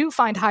 you do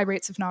find high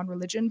rates of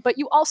non-religion, but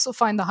you also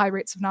find the high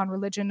rates of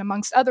non-religion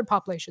amongst other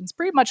populations,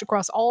 pretty much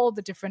across all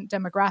the different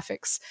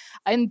demographics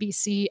in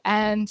BC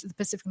and the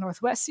Pacific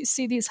Northwest. You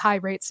see these high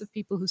rates of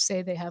people who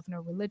say they have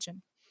no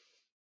religion.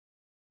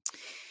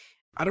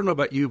 I don't know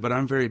about you, but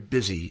I'm very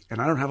busy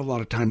and I don't have a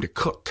lot of time to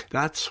cook.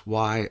 That's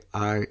why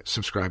I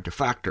subscribe to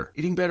Factor.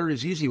 Eating better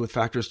is easy with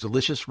Factor's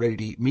delicious,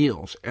 ready-to-eat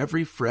meals.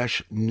 Every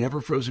fresh,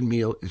 never frozen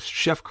meal is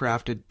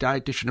chef-crafted,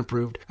 dietitian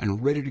approved,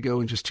 and ready to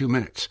go in just 2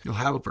 minutes. You'll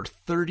have over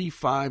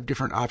 35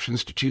 different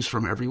options to choose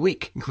from every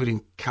week,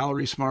 including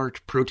Calorie Smart,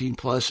 Protein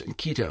Plus, and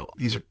Keto.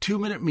 These are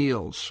 2-minute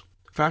meals.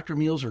 Factor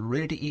meals are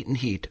ready to eat and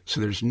heat,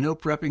 so there's no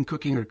prepping,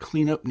 cooking, or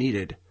cleanup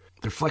needed.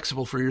 They're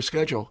flexible for your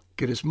schedule.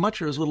 Get as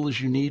much or as little as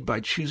you need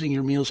by choosing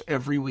your meals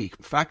every week.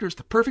 Factor is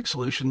the perfect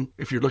solution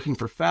if you're looking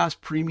for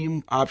fast,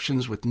 premium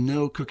options with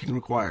no cooking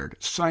required.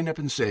 Sign up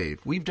and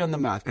save. We've done the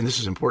math, and this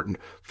is important.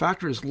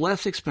 Factor is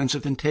less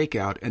expensive than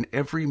takeout, and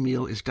every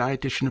meal is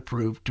dietitian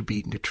approved to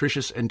be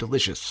nutritious and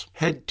delicious.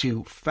 Head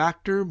to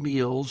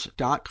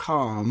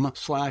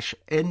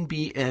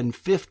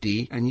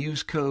factormeals.com/NBN50 and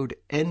use code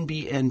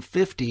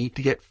NBN50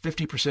 to get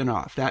 50%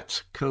 off.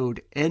 That's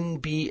code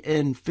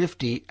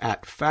NBN50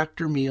 at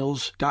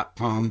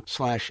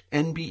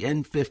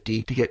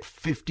factormeals.com/NBN50 to get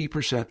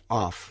 50%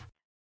 off.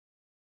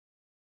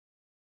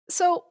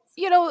 So,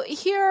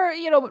 here,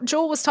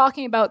 Joel was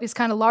talking about these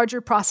kind of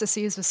larger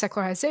processes of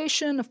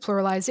secularization, of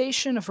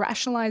pluralization, of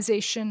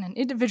rationalization, and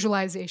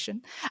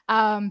individualization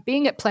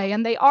being at play.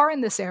 And they are in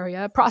this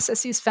area,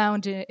 processes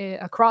found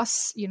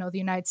across, the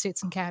United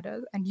States and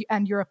Canada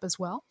and Europe as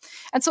well.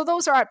 And so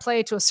those are at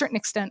play to a certain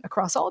extent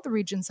across all the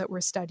regions that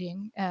we're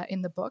studying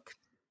in the book.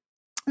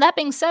 That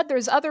being said,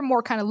 there's other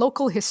more kind of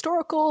local,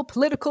 historical,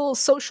 political,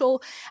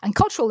 social, and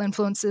cultural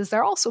influences that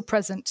are also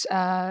present.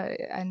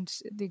 And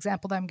the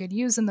example that I'm going to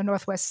use in the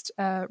Northwest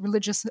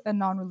religious and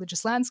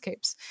non-religious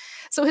landscapes.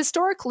 So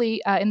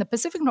historically, in the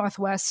Pacific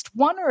Northwest,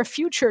 one or a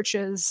few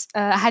churches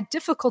had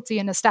difficulty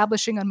in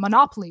establishing a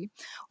monopoly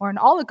or an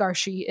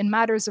oligarchy in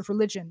matters of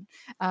religion.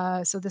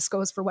 So this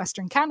goes for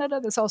Western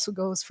Canada. This also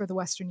goes for the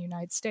Western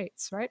United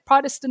States, right?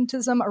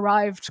 Protestantism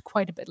arrived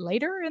quite a bit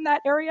later in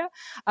that area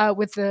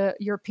with the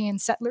European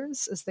settlers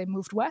as they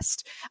moved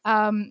west.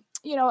 And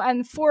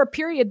for a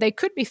period, they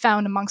could be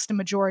found amongst a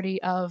majority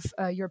of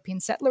European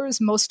settlers.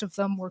 Most of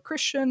them were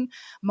Christian.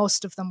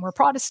 Most of them were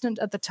Protestant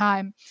at the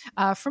time,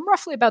 from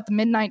roughly about the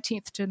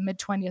mid-19th to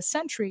mid-20th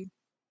century.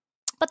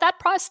 But that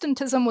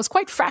Protestantism was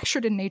quite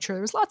fractured in nature.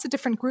 There was lots of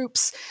different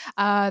groups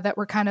that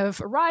were kind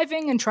of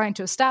arriving and trying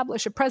to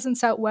establish a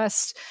presence out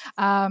west,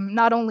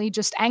 not only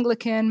just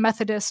Anglican,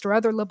 Methodist, or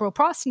other liberal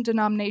Protestant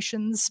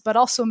denominations, but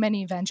also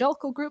many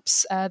evangelical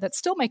groups that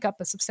still make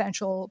up a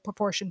substantial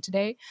proportion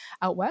today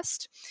out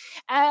west.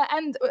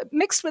 And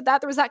mixed with that,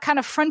 there was that kind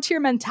of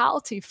frontier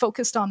mentality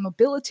focused on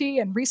mobility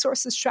and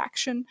resource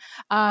extraction,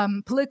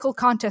 political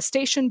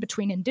contestation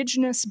between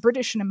Indigenous,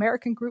 British, and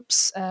American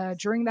groups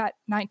during that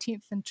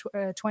 19th and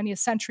 20th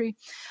century,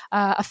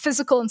 a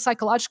physical and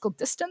psychological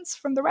distance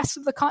from the rest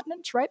of the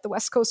continent, right? The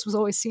West Coast was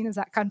always seen as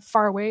that kind of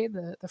far away,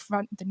 the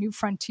new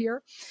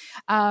frontier,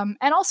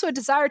 and also a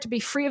desire to be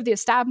free of the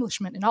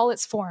establishment in all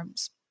its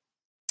forms.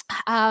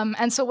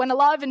 And so when a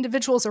lot of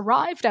individuals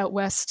arrived out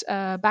west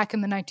back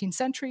in the 19th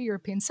century,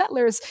 European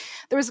settlers,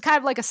 there was kind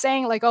of like a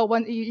saying like, oh,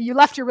 when you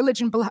left your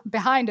religion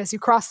behind as you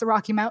crossed the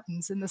Rocky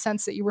Mountains, in the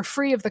sense that you were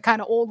free of the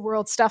kind of old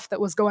world stuff that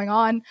was going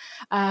on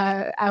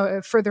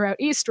further out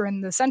east or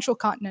in the central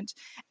continent.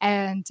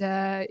 And,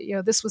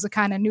 this was a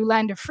kind of new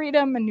land of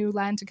freedom, a new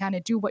land to kind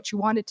of do what you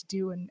wanted to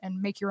do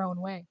and make your own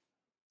way.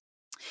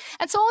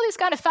 And so all these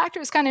kind of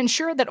factors kind of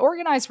ensured that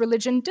organized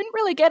religion didn't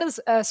really get as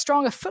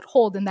strong a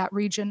foothold in that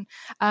region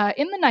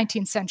in the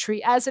 19th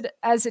century as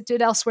it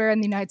did elsewhere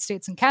in the United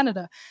States and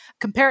Canada.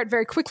 Compare it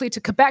very quickly to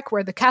Quebec,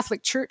 where the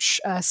Catholic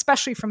Church,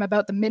 especially from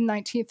about the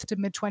mid-19th to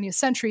mid-20th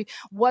century,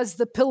 was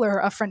the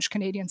pillar of French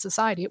Canadian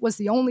society. It was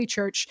the only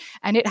church,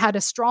 and it had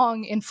a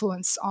strong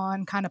influence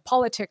on kind of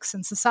politics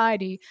and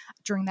society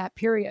during that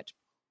period.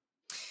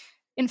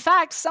 In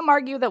fact, some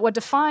argue that what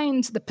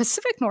defined the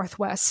Pacific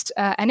Northwest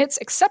and its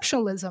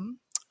exceptionalism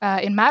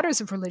in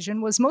matters of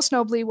religion was most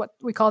notably what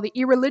we call the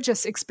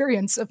irreligious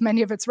experience of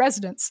many of its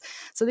residents.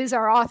 So these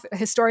are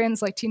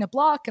historians like Tina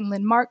Block and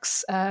Lynn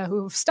Marks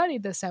who have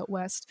studied this out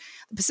west.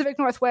 The Pacific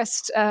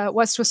Northwest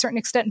was to a certain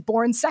extent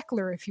born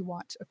secular, if you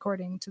want,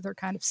 according to their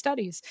kind of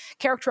studies,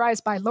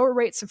 characterized by lower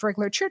rates of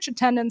regular church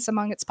attendance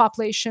among its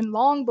population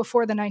long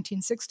before the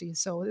 1960s.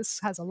 So this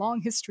has a long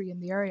history in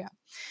the area.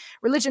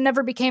 Religion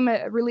never became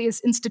really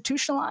as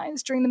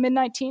institutionalized during the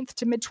mid-19th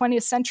to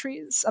mid-20th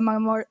centuries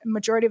among a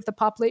majority of the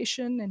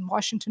population in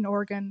Washington,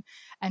 Oregon,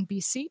 and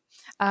BC,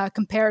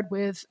 compared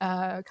with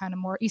kind of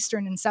more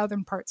eastern and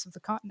southern parts of the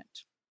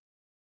continent.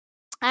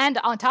 And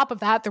on top of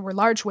that, there were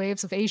large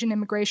waves of Asian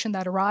immigration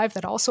that arrived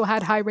that also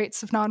had high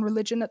rates of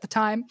non-religion at the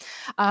time,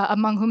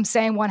 among whom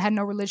saying one had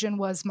no religion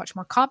was much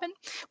more common,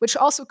 which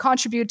also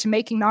contributed to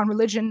making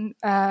non-religion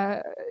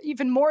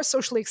even more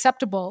socially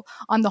acceptable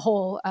on the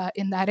whole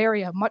in that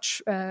area,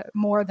 much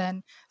more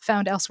than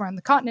found elsewhere on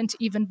the continent,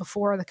 even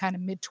before the kind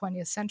of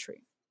mid-20th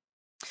century.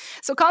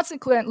 So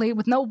consequently,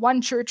 with no one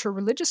church or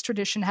religious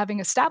tradition having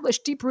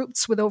established deep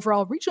roots with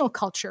overall regional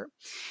culture,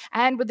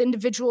 and with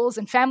individuals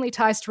and family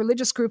ties to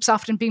religious groups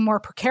often being more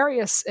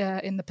precarious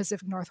in the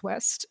Pacific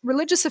Northwest,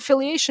 religious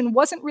affiliation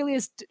wasn't really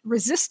as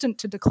resistant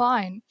to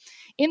decline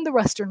in the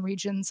western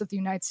regions of the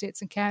United States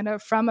and Canada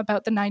from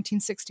about the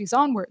 1960s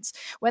onwards,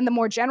 when the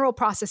more general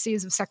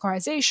processes of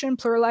secularization,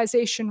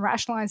 pluralization,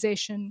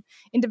 rationalization,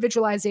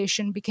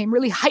 individualization became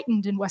really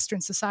heightened in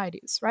Western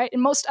societies, right?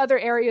 In most other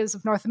areas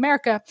of North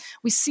America,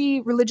 we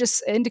see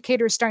religious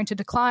indicators starting to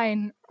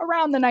decline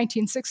around the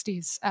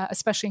 1960s,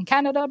 especially in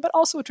Canada, but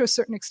also to a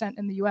certain extent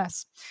in the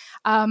US.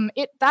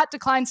 That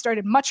decline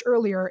started much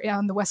earlier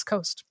on the West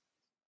Coast.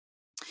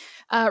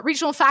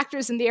 Regional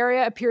factors in the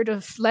area appear to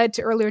have led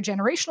to earlier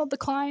generational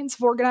declines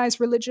of organized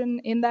religion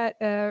in that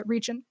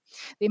region.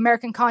 The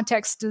American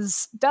context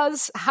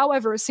does,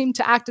 however, seem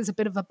to act as a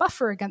bit of a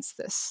buffer against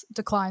this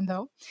decline,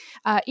 though,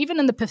 even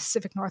in the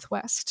Pacific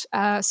Northwest.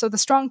 So the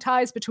strong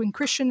ties between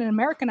Christian and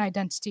American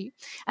identity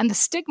and the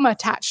stigma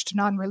attached to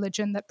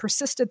non-religion that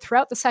persisted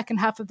throughout the second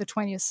half of the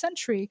 20th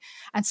century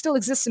and still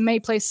exists in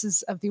many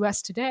places of the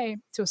US today,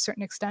 to a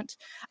certain extent,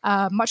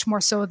 much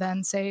more so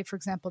than, say, for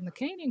example, in the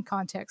Canadian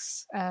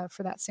context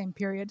for that same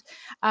period.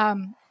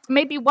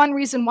 Maybe one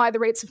reason why the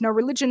rates of no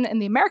religion in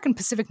the American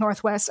Pacific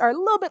Northwest are a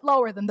little bit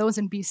lower than those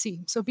in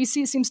BC. So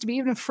BC seems to be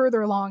even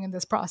further along in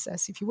this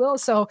process, if you will.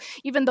 So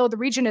even though the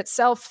region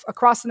itself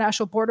across the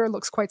national border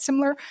looks quite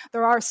similar,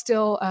 there are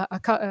still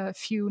a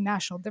few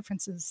national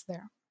differences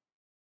there.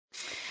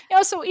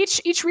 So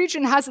each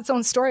region has its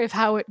own story of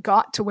how it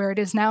got to where it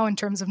is now in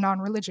terms of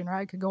non-religion,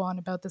 right? I could go on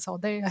about this all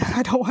day.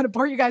 I don't want to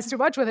bore you guys too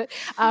much with it,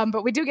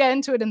 but we do get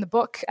into it in the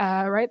book,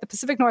 right? The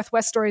Pacific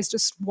Northwest story is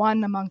just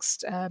one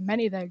amongst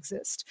many that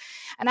exist.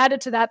 And added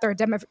to that, there are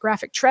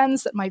demographic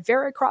trends that might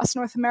vary across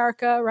North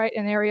America, right?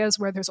 In areas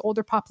where there's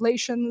older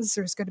populations,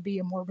 there's going to be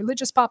a more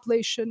religious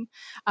population.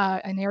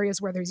 In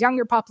areas where there's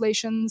younger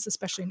populations,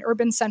 especially in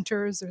urban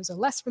centers, there's a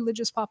less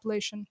religious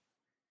population.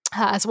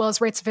 As well as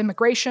rates of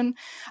immigration.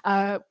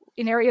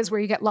 In areas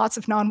where you get lots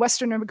of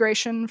non-Western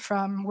immigration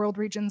from world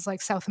regions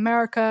like South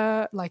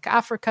America, like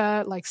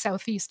Africa, like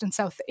Southeast and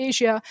South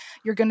Asia,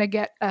 you're going to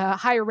get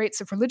higher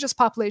rates of religious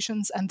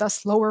populations and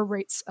thus lower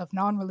rates of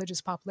non-religious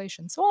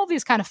populations. So all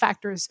these kind of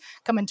factors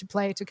come into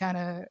play to kind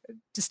of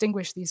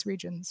distinguish these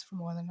regions from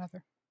one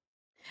another.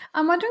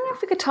 I'm wondering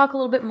if we could talk a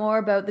little bit more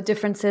about the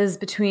differences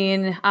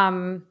between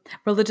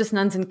religious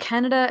nuns in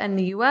Canada and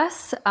the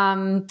US.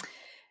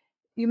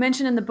 You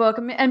mentioned in the book,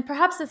 and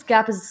perhaps this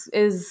gap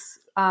is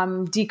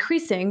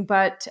decreasing,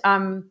 but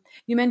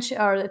you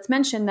mentioned, or it's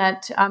mentioned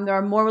that there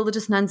are more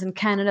religious nuns in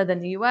Canada than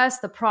the U.S.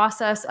 The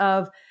process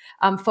of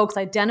folks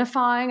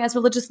identifying as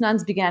religious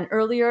nuns began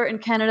earlier in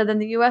Canada than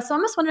the U.S. So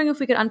I'm just wondering if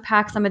we could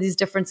unpack some of these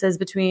differences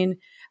between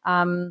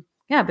Canada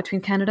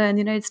and the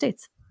United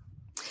States.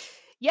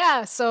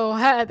 Yeah, so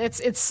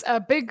it's a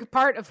big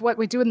part of what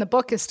we do in the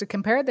book is to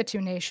compare the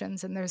two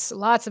nations, and there's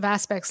lots of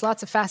aspects,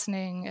 lots of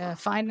fascinating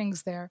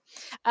findings there.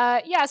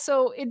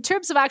 So in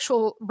terms of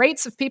actual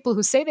rates of people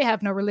who say they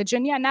have no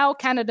religion, now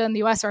Canada and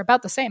the US are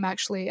about the same,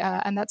 actually,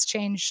 and that's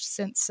changed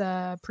since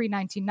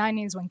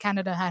pre-1990s when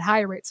Canada had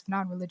higher rates of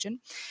non-religion.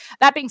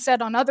 That being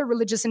said, on other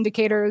religious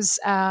indicators,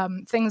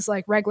 things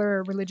like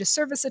regular religious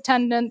service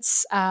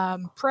attendance,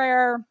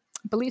 prayer,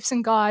 beliefs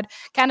in God,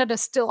 Canada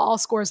still all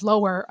scores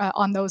lower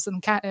on those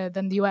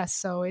than the US.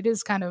 So it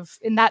is kind of,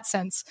 in that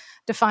sense,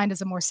 defined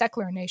as a more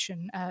secular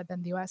nation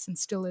than the US and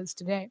still is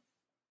today.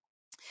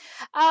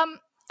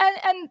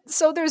 And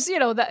so there's,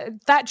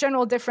 that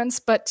general difference,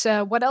 but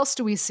what else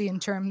do we see in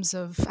terms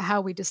of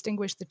how we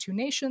distinguish the two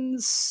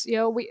nations?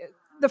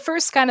 The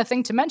first kind of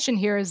thing to mention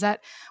here is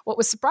that what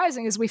was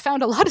surprising is we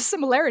found a lot of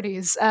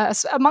similarities.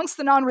 Amongst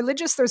the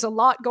non-religious, there's a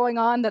lot going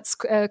on that's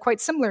quite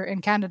similar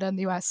in Canada and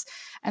the US.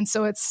 And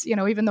so it's,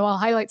 even though I'll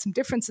highlight some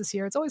differences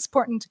here, it's always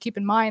important to keep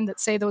in mind that,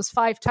 say, those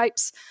 5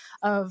 types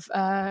of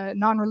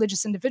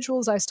non-religious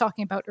individuals I was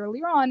talking about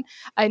earlier on,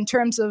 in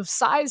terms of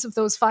size of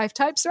those 5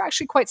 types, they're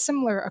actually quite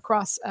similar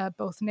across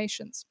both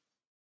nations.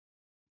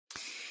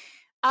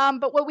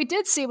 But what we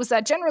did see was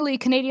that generally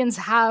Canadians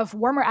have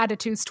warmer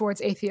attitudes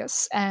towards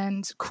atheists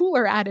and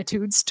cooler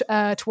attitudes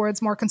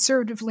towards more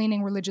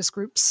conservative-leaning religious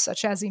groups,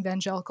 such as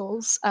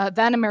evangelicals,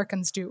 than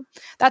Americans do.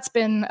 That's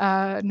been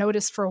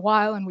noticed for a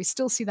while, and we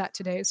still see that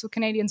today. So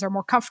Canadians are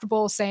more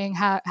comfortable saying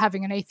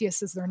having an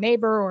atheist as their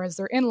neighbor or as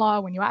their in-law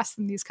when you ask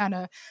them these kind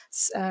of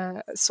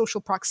social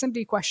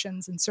proximity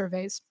questions in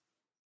surveys.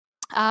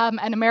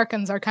 And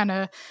Americans are kind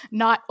of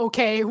not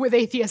okay with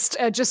atheists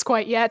just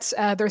quite yet.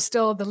 They're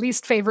still the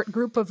least favorite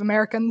group of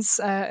Americans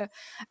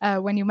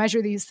when you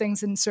measure these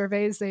things in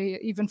surveys. They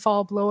even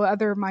fall below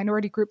other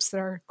minority groups that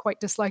are quite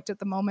disliked at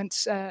the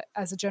moment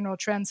as a general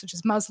trend, such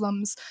as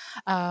Muslims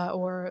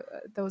or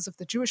those of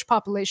the Jewish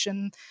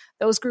population.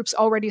 Those groups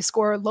already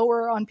score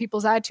lower on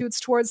people's attitudes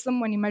towards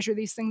them when you measure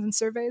these things in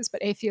surveys,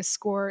 but atheists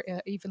score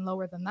even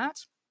lower than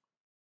that.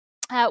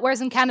 Whereas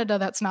in Canada,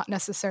 that's not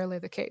necessarily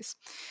the case.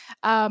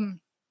 So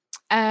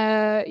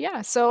another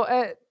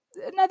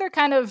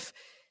kind of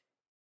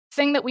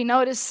thing that we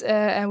notice,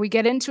 and we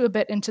get into a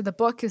bit into the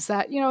book, is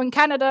that, in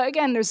Canada,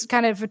 again, there's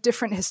kind of a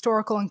different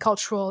historical and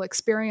cultural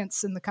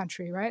experience in the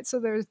country, right?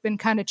 So there's been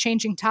kind of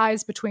changing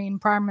ties between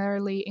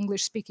primarily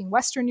English-speaking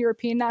Western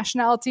European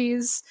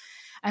nationalities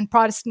and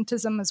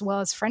Protestantism, as well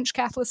as French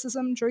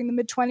Catholicism during the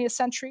mid-20th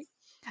century.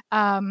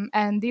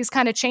 And these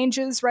kind of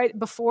changes, right,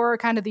 before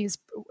kind of these,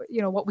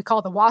 what we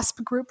call the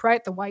WASP group,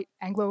 right, the white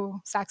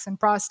Anglo-Saxon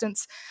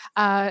Protestants,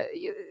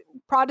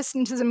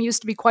 Protestantism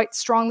used to be quite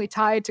strongly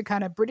tied to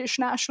kind of British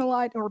national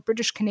or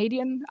British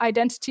Canadian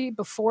identity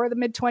before the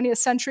mid-20th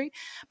century.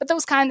 But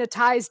those kind of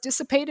ties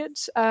dissipated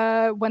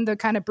when the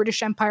kind of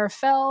British Empire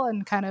fell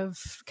and kind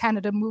of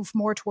Canada moved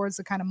more towards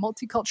a kind of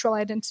multicultural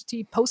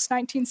identity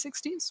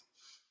post-1960s.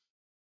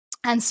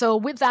 And so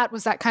with that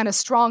was that kind of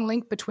strong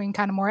link between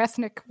kind of more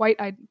ethnic white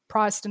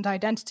Protestant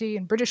identity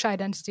and British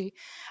identity.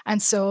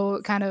 And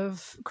so kind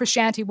of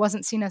Christianity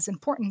wasn't seen as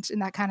important in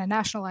that kind of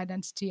national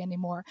identity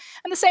anymore.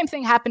 And the same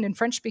thing happened in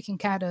French-speaking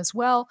Canada as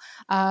well.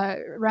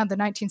 Around the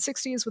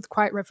 1960s with the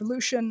Quiet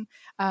Revolution,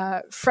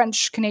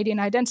 French-Canadian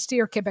identity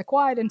or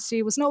Quebecois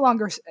identity was no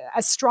longer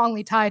as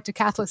strongly tied to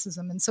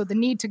Catholicism. And so the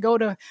need to go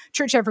to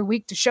church every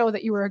week to show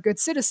that you were a good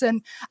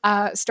citizen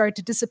started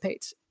to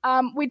dissipate.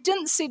 We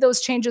didn't see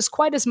those changes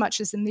quite as much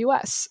as in the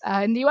US.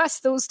 In the US,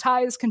 those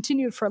ties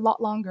continued for a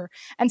lot longer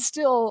and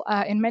still,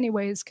 in many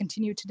ways,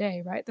 continue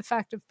today, right? The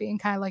fact of being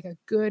kind of like a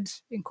good,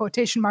 in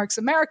quotation marks,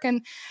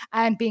 American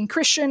and being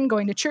Christian,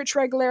 going to church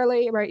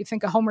regularly, right? You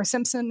think of Homer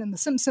Simpson in The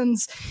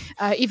Simpsons.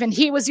 Even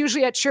he was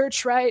usually at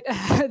church, right?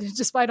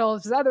 Despite all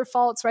of his other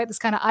faults, right? This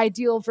kind of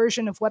ideal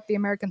version of what the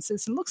American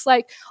citizen looks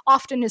like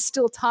often is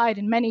still tied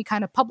in many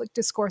kind of public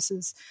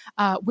discourses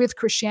with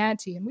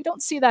Christianity. And we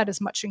don't see that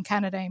as much in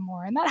Canada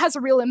anymore. And that has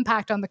a real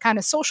impact on the kind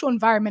of social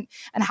environment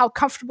and how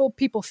comfortable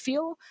people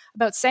feel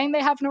about saying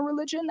they have no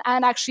religion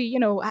and actually, you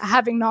know,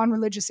 having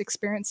non-religious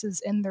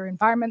experiences in their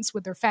environments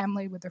with their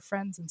family, with their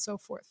friends, and so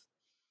forth.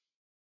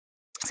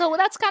 So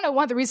that's kind of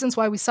one of the reasons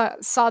why we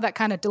saw that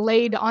kind of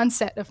delayed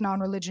onset of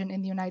non-religion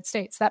in the United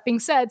States. That being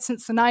said,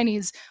 since the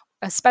 90s,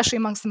 especially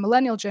amongst the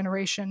millennial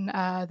generation,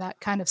 that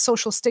kind of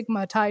social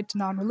stigma tied to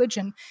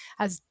non-religion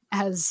has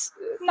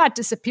not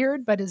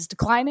disappeared, but is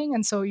declining.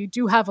 And so you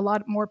do have a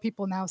lot more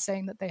people now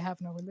saying that they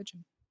have no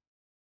religion.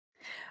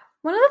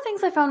 One of the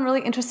things I found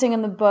really interesting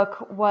in the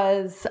book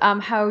was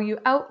how you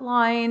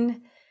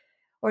outline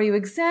or you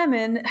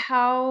examine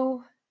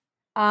how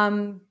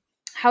the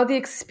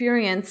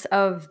experience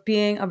of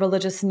being a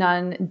religious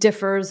nun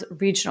differs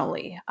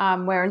regionally,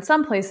 where in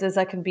some places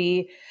that can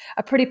be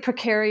a pretty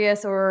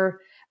precarious or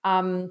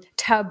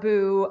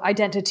taboo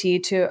identity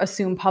to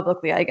assume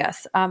publicly, I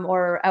guess,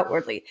 or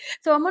outwardly.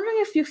 So I'm wondering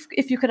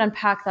if you could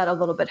unpack that a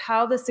little bit,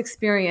 how this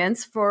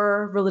experience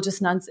for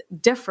religious nuns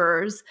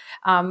differs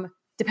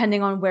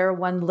depending on where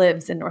one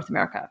lives in North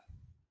America.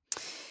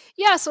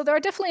 Yeah, so there are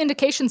definitely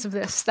indications of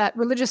this, that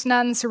religious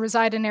nuns who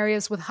reside in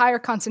areas with higher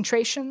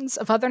concentrations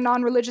of other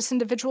non-religious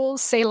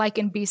individuals, say like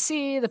in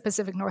BC, the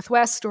Pacific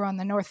Northwest, or on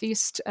the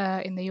Northeast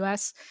in the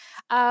US,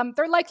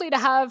 they're likely to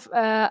have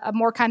a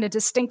more kind of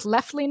distinct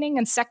left-leaning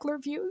and secular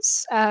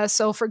views.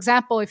 So, for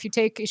example, if you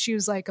take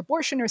issues like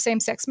abortion or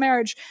same-sex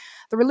marriage,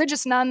 the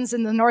religious nuns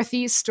in the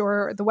Northeast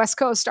or the West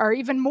Coast are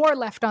even more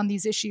left on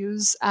these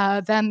issues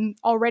than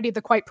already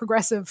the quite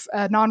progressive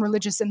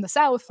non-religious in the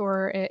South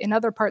or in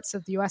other parts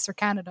of the US or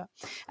Canada.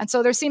 And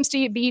so there seems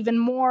to be even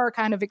more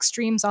kind of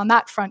extremes on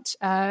that front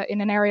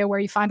in an area where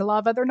you find a lot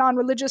of other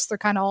non-religious. They're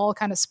kind of all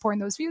kind of supporting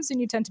those views,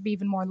 and you tend to be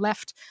even more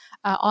left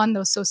on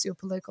those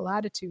socio-political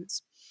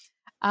attitudes.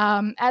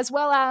 As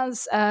well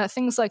as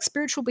things like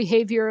spiritual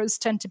behaviors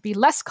tend to be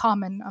less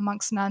common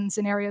amongst nuns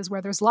in areas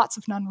where there's lots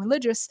of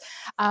non-religious,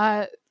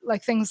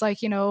 like things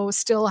like, you know,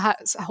 still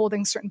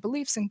holding certain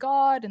beliefs in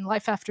God and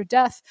life after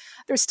death.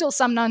 There's still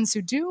some nuns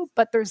who do,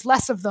 but there's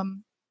less of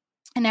them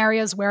in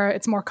areas where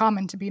it's more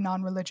common to be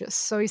non-religious.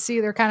 So you see,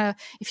 they're kind of,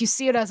 if you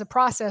see it as a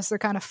process, they're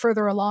kind of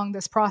further along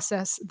this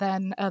process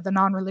than the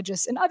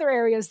non-religious in other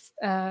areas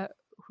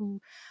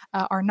who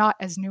are not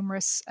as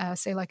numerous,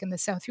 say like in the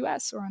South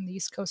US or on the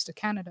East Coast of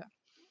Canada.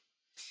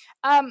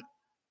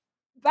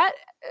 That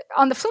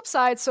on the flip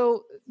side,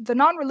 so the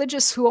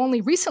non-religious who only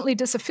recently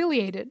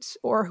disaffiliated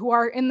or who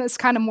are in this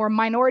kind of more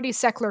minority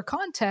secular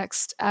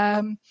context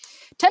tend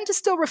to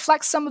still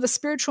reflect some of the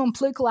spiritual and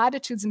political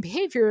attitudes and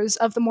behaviors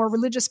of the more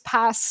religious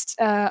past,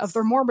 of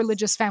their more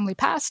religious family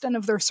past and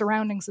of their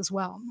surroundings as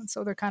well. And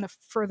so they're kind of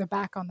further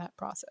back on that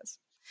process.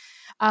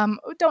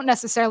 Don't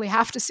necessarily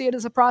have to see it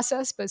as a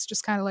process, but it's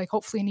just kind of like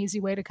hopefully an easy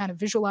way to kind of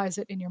visualize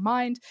it in your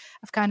mind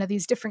of kind of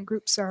these different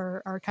groups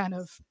are kind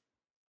of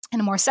in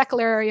a more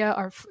secular area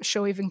or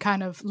show even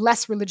kind of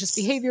less religious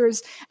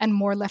behaviors and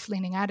more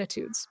left-leaning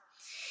attitudes.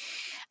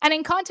 And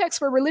in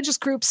contexts where religious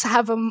groups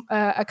have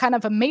a kind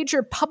of a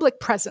major public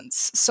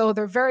presence, so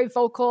they're very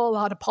vocal, a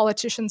lot of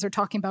politicians are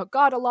talking about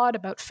God a lot,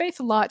 about faith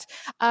a lot,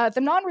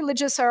 the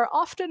non-religious are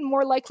often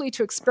more likely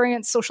to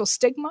experience social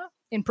stigma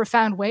in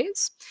profound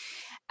ways.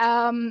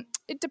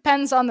 It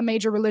depends on the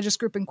major religious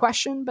group in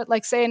question, but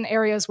like say in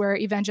areas where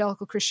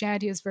evangelical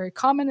Christianity is very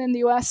common in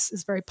the US,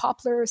 is very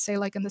popular, say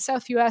like in the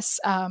South US,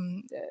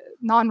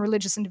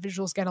 non-religious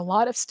individuals get a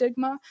lot of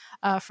stigma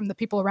from the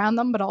people around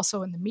them, but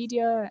also in the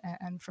media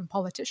and from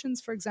politicians,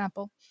 for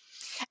example.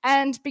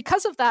 And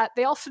because of that,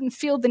 they often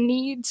feel the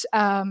need,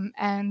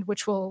 and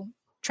which will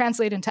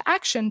translate into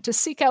action, to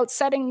seek out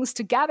settings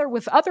to gather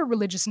with other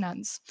religious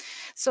nuns.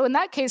 So in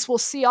that case, we'll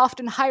see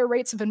often higher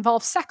rates of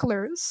involved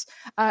seculars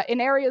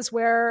in areas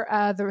where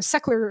the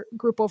secular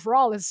group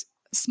overall is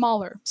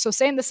smaller. So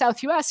say in the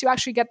South US, you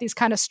actually get these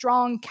kind of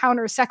strong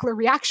counter-secular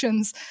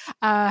reactions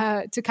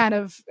to kind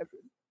of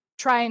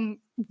try and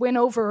win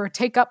over or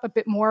take up a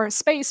bit more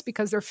space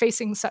because they're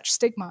facing such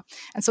stigma.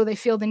 And so they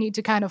feel the need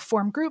to kind of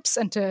form groups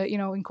and to,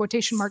 in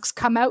quotation marks,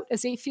 come out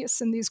as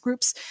atheists in these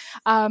groups.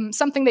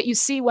 Something that you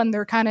see when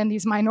they're kind of in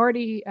these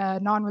minority,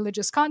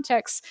 non-religious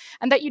contexts,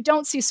 and that you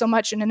don't see so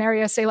much in an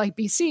area, say like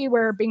BC,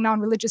 where being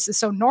non-religious is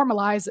so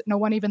normalized that no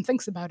one even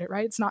thinks about it,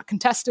 right? It's not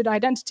contested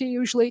identity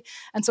usually.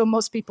 And so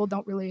most people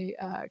don't really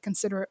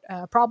consider it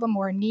a problem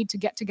or a need to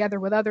get together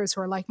with others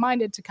who are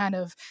like-minded to kind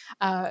of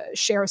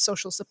share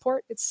social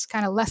support. It's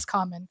kind of less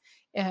common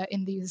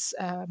in these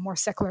more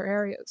secular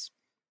areas.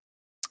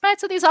 Right,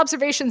 so these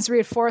observations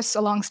reinforce a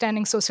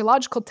long-standing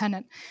sociological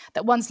tenet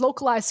that one's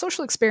localized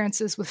social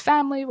experiences with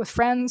family, with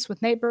friends,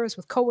 with neighbors,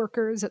 with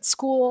coworkers, at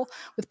school,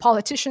 with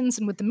politicians,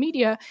 and with the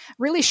media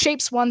really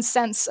shapes one's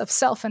sense of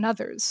self and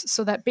others,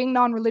 so that being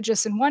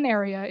non-religious in one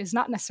area is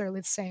not necessarily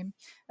the same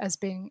as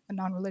being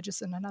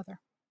non-religious in another.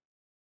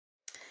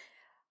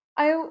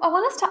 I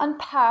want us to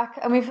unpack,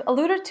 and we've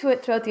alluded to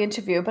it throughout the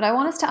interview, but I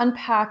want us to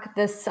unpack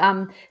this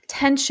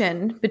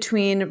tension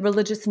between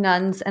religious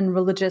nuns and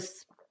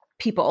religious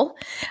people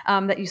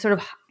that you sort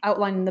of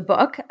outline in the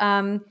book.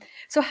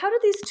 So how do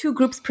these two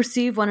groups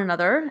perceive one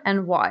another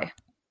and why?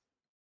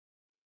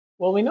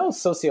 Well, we know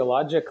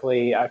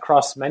sociologically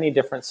across many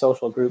different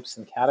social groups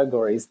and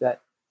categories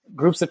that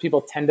groups of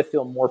people tend to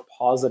feel more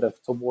positive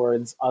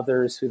towards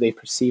others who they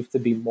perceive to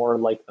be more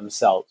like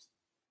themselves.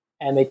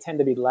 And they tend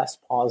to be less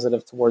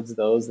positive towards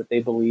those that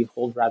they believe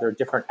hold rather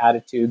different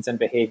attitudes and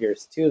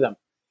behaviors to them.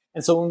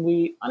 And so when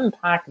we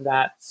unpack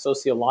that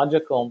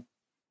sociological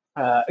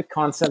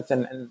concept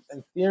and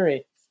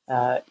theory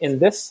in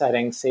this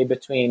setting, say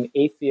between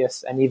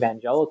atheists and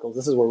evangelicals,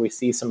 this is where we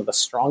see some of the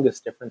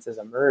strongest differences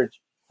emerge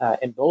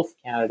in both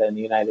Canada and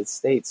the United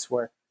States,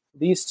 where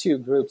these two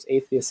groups,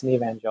 atheists and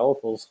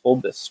evangelicals,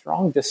 hold this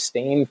strong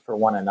disdain for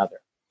one another.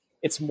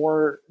 It's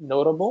more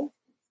notable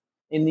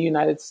in the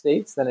United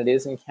States than it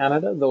is in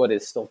Canada, though it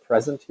is still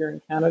present here in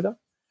Canada.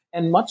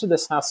 And much of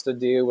this has to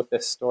do with the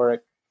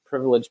historic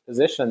privileged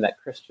position that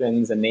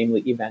Christians, and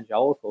namely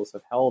evangelicals,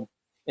 have held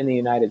in the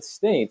United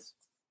States,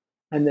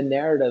 and the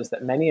narratives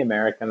that many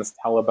Americans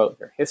tell about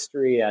their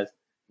history as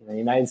the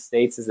United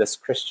States is this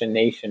Christian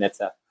nation. It's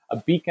a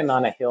beacon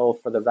on a hill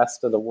for the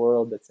rest of the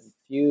world that's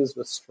infused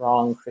with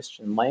strong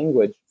Christian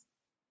language,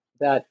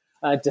 that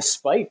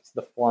despite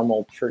the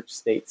formal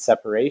church-state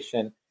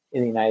separation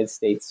in the United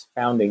States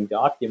founding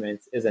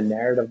documents, is a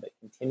narrative that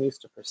continues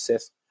to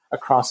persist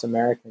across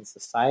American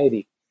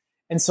society.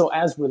 And so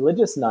as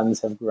religious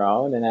nuns have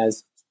grown, and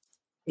as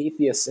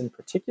atheists in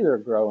particular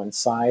grow in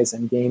size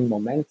and gain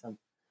momentum,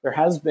 there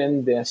has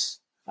been this,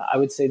 I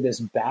would say, this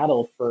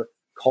battle for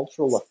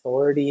cultural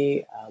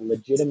authority,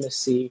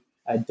 legitimacy,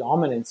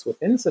 dominance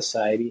within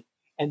society.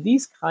 And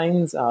these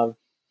kinds of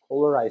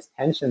polarized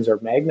tensions are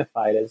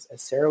magnified, as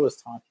Sarah was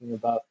talking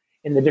about,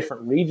 in the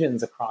different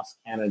regions across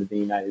Canada, the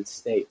United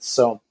States.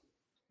 So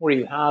where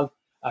you have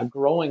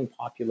growing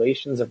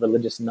populations of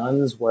religious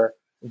nuns where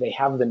they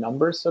have the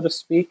numbers, so to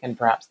speak, and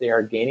perhaps they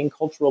are gaining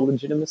cultural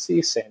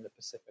legitimacy, say in the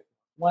Pacific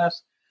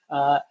Northwest,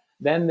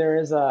 then there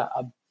is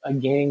a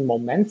gaining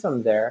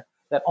momentum there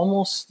that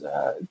almost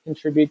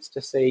contributes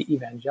to, say,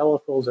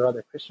 evangelicals or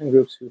other Christian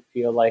groups who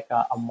feel like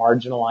a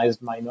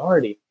marginalized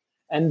minority.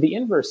 And the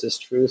inverse is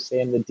true,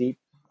 say, in the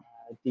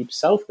deep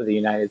south of the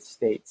United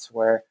States,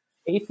 where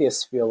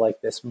atheists feel like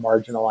this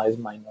marginalized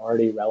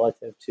minority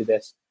relative to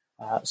this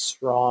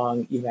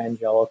strong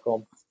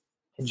evangelical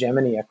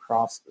hegemony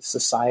across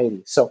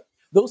society. So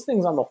those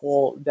things on the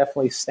whole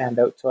definitely stand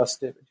out to us,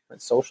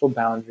 different social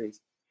boundaries.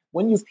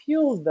 When you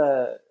peel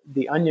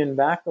the onion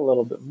back a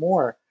little bit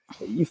more,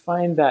 you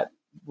find that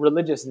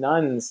religious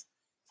nuns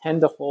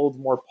tend to hold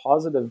more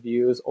positive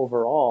views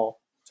overall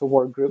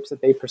toward groups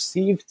that they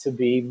perceive to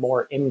be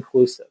more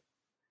inclusive.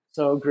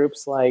 So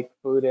groups like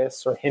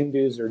Buddhists or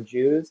Hindus or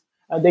Jews,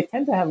 they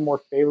tend to have more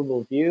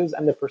favorable views,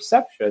 and the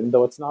perception,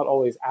 though it's not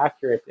always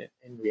accurate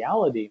in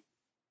reality,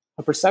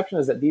 the perception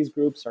is that these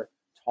groups are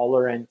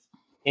tolerant,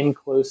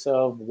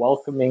 inclusive,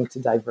 welcoming to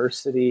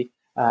diversity,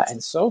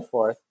 and so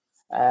forth.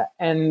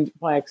 And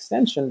by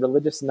extension,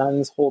 religious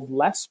nuns hold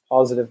less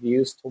positive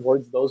views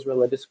towards those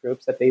religious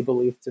groups that they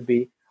believe to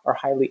be are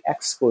highly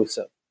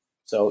exclusive.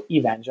 So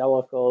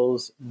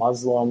evangelicals,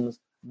 Muslims,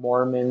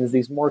 Mormons,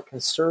 these more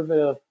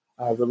conservative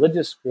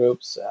religious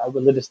groups,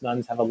 religious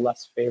nuns have a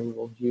less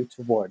favorable view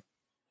toward.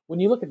 When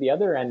you look at the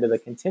other end of the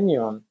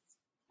continuum,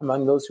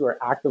 among those who are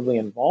actively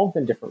involved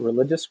in different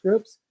religious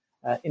groups,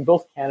 in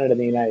both Canada and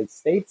the United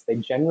States, they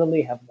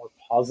generally have more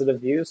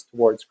positive views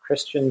towards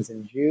Christians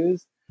and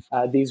Jews.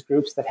 These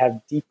groups that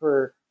have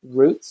deeper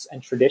roots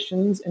and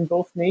traditions in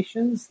both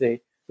nations, they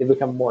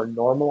become more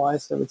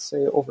normalized, I would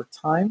say, over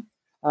time.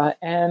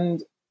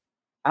 And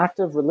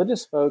active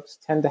religious folks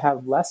tend to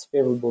have less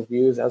favorable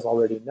views, as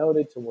already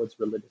noted, towards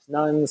religious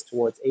nuns,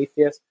 towards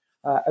atheists,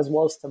 as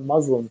well as to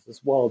Muslims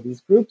as well.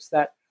 These groups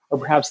that are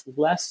perhaps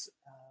less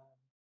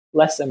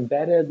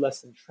embedded,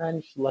 less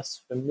entrenched,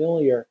 less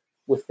familiar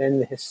within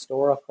the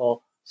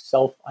historical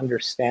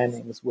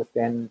self-understandings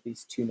within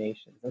these two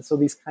nations. And so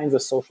these kinds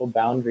of social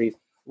boundaries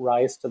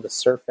rise to the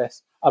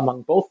surface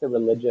among both the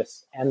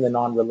religious and the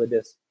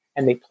non-religious,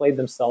 and they play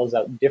themselves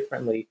out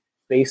differently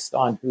based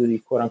on who the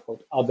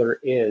quote-unquote other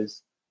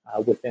is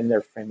within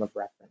their frame of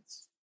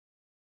reference.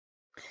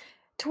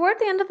 Toward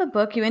the end of the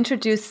book, you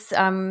introduce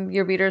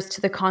your readers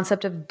to the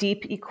concept of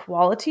deep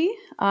equality.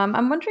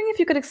 I'm wondering if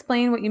you could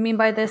explain what you mean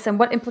by this and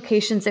what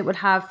implications it would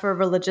have for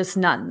religious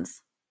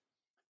nuns.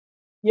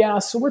 Yeah,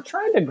 so we're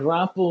trying to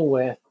grapple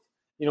with,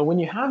 when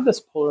you have this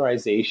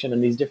polarization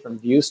and these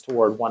different views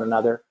toward one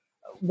another,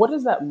 what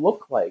does that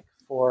look like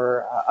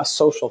for a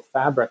social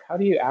fabric? How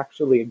do you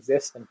actually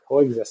exist and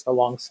coexist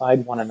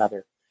alongside one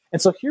another?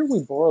 And so here we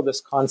borrow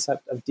this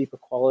concept of deep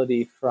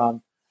equality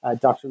from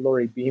Dr.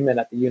 Laurie Beeman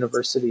at the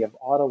University of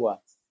Ottawa.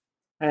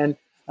 And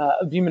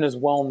Beeman is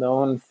well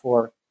known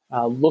for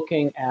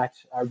looking at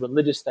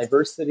religious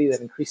diversity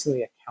that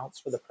increasingly accounts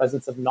for the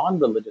presence of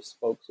non-religious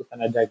folks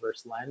within a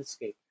diverse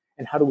landscape.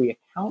 And how do we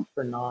account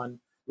for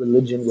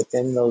non-religion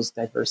within those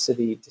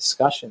diversity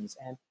discussions?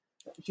 And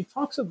she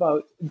talks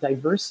about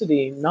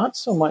diversity not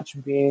so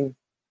much being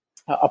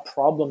a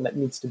problem that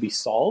needs to be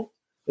solved.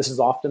 This is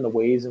often the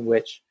ways in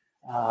which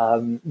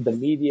the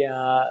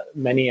media,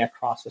 many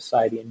across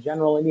society in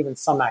general, and even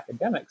some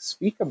academics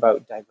speak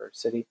about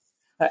diversity.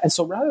 And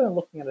so rather than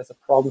looking at it as a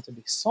problem to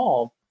be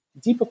solved,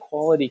 deep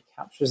equality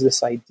captures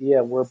this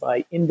idea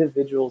whereby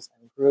individuals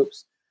and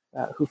groups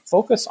who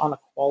focus on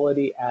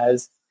equality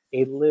as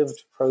a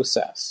lived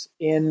process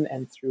in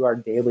and through our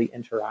daily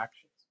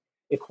interactions.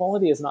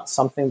 Equality is not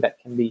something that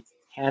can be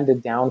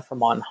handed down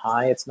from on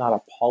high. It's not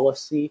a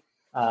policy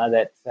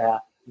that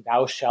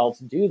thou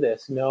shalt do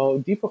this. No,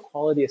 deep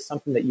equality is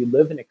something that you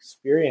live and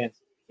experience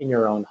in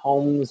your own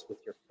homes, with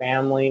your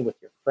family, with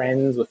your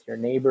friends, with your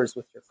neighbors,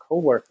 with your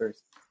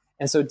coworkers.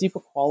 And so deep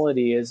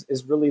equality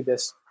is really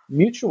this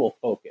mutual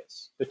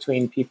focus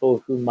between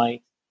people who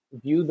might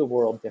view the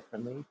world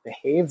differently,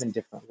 behave in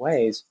different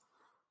ways,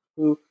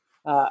 who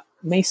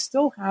may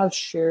still have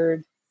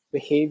shared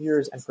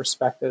behaviors and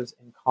perspectives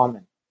in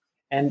common.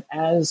 And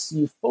as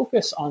you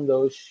focus on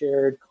those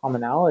shared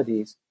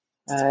commonalities,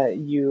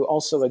 you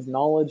also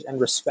acknowledge and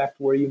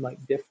respect where you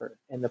might differ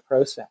in the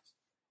process.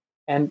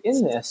 And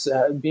in this,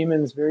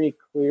 Beeman's very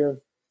clear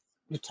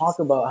to talk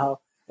about how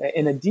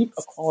in a deep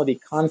equality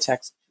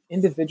context,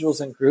 individuals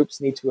and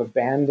groups need to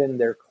abandon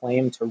their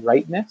claim to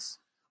rightness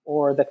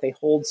or that they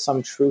hold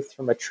some truth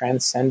from a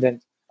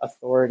transcendent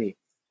authority.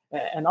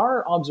 And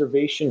our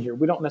observation here,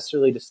 we don't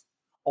necessarily just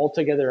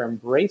altogether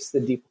embrace the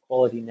deep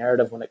equality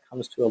narrative when it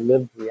comes to a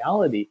lived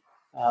reality.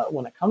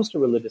 When it comes to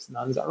religious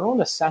nuns, our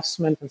own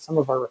assessment and some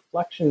of our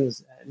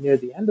reflections near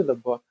the end of the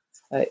book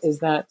is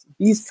that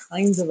these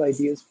kinds of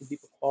ideas for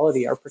deep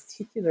equality are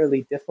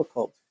particularly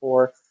difficult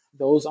for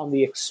those on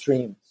the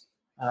extremes.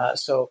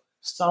 So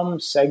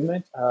some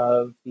segment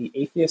of the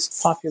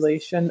atheist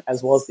population,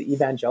 as well as the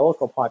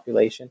evangelical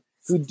population,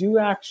 who do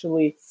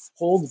actually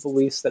hold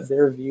beliefs that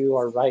their view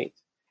are right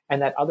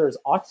and that others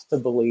ought to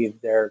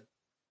believe their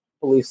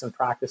beliefs and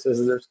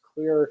practices. There's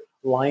clear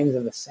lines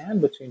in the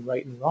sand between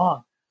right and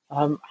wrong.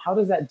 How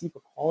does that deep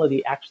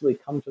equality actually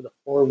come to the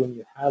fore when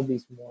you have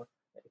these more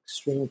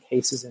extreme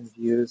cases and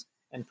views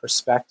and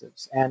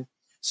perspectives? And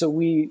so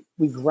we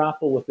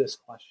grapple with this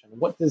question.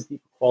 What does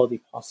deep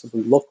equality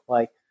possibly look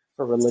like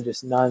for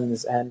religious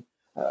nuns? And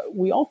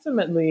we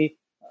ultimately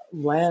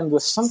land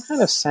with some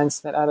kind of sense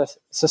that at a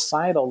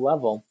societal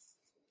level,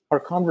 our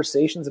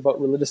conversations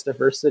about religious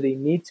diversity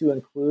need to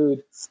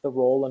include the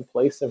role and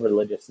place of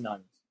religious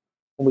nuns.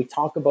 When we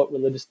talk about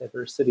religious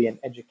diversity in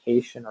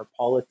education or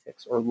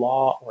politics or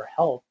law or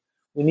health,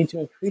 we need to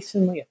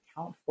increasingly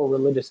account for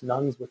religious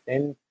nuns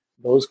within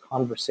those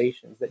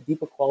conversations. That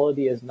deep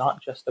equality is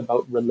not just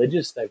about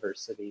religious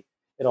diversity,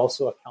 it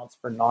also accounts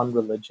for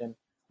non-religion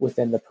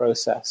within the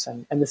process.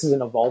 And this is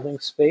an evolving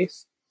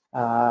space,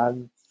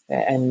 and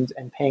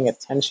paying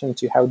attention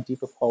to how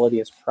deep equality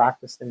is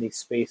practiced in these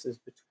spaces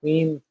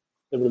between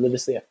the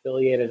religiously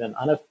affiliated and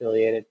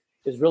unaffiliated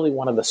is really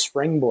one of the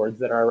springboards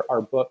that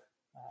our book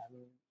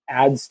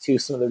adds to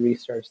some of the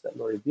research that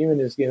Laurie Beeman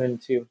has given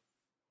to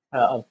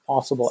of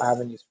possible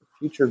avenues for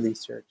future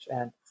research.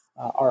 And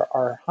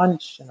our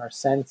hunch and our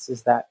sense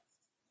is that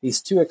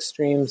these two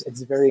extremes,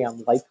 it's very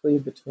unlikely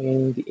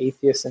between the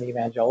atheists and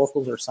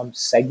evangelicals or some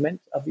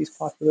segment of these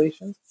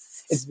populations.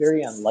 It's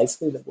very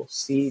unlikely that we'll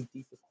see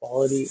deep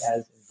equality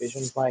as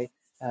envisioned by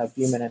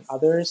Beeman and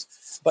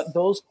others. But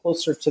those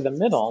closer to the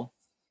middle,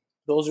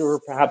 those who are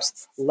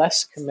perhaps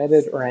less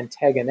committed or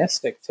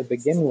antagonistic to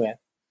begin with,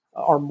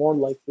 are more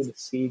likely to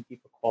see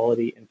deep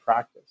equality in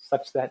practice,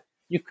 such that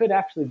you could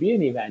actually be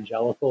an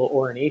evangelical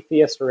or an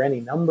atheist or any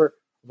number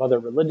of other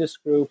religious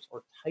groups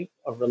or type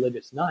of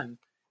religious nun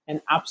and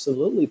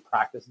absolutely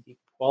practice deep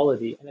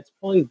equality. And it's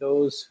probably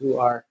those who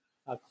are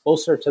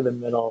closer to the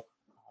middle,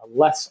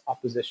 less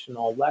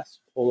oppositional, less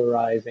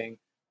polarizing,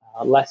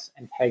 less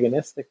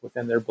antagonistic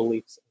within their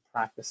beliefs and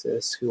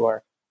practices who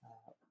are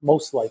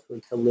most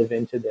likely to live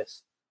into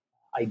this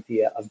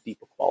idea of deep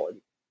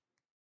equality.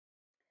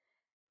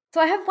 So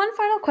I have one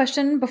final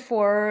question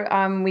before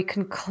we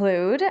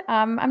conclude.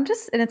 And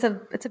it's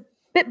a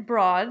bit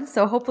broad,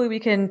 so hopefully we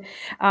can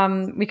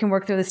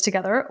work through this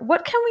together.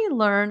 What can we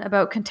learn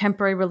about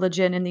contemporary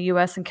religion in the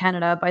U.S. and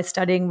Canada by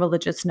studying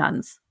religious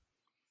nuns?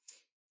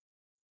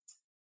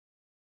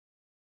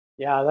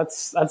 Yeah,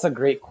 that's a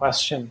great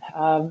question.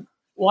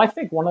 Well, I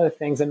think one of the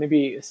things, and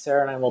maybe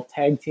Sarah and I will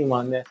tag team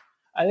on this,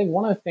 I think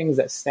one of the things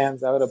that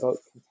stands out about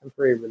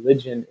contemporary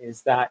religion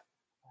is that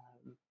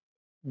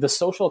the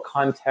social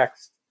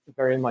context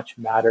very much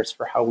matters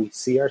for how we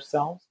see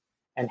ourselves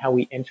and how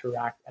we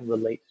interact and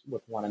relate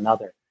with one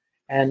another.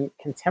 And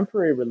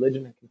contemporary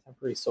religion and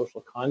contemporary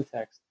social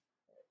context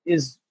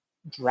is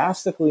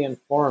drastically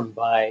informed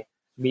by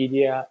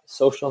media,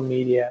 social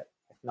media,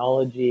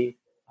 technology,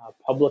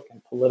 public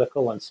and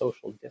political and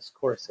social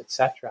discourse,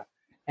 etc.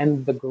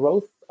 And the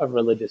growth of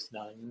religious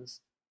nuns,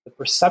 the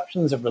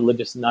perceptions of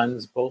religious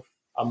nuns, both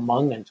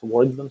among and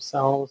towards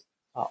themselves,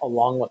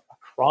 along with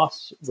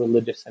across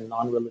religious and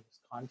non-religious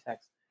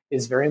contexts,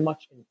 is very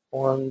much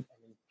informed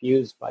and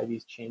infused by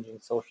these changing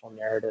social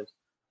narratives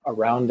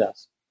around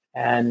us.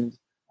 And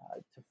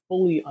to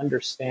fully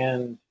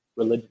understand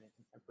religion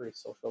and contemporary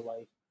social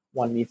life,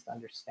 one needs to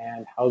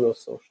understand how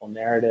those social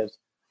narratives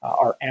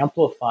are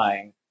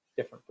amplifying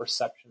different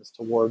perceptions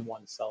toward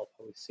oneself,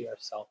 how we see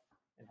ourselves,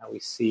 and how we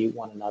see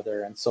one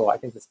another. And so I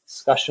think this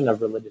discussion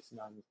of religious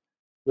nuns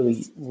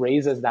really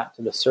raises that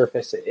to the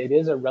surface. It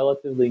is a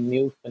relatively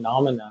new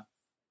phenomena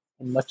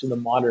in much of the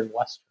modern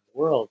Western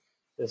world,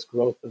 this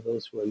growth of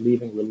those who are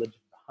leaving religion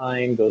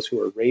behind, those who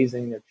are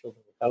raising their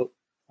children without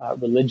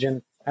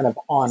religion, kind of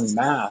en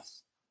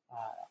masse,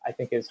 I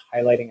think is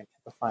highlighting and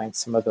typifying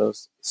some of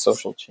those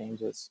social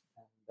changes.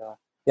 And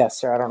yeah,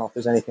 Sarah, I don't know if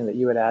there's anything that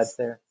you would add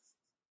there.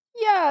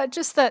 Yeah,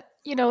 just that,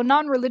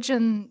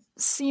 non-religion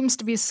seems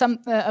to be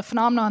a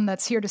phenomenon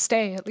that's here to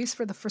stay, at least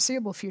for the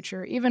foreseeable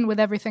future, even with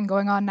everything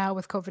going on now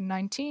with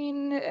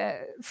COVID-19.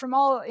 From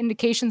all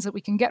indications that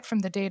we can get from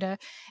the data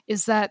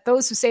is that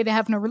those who say they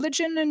have no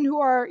religion and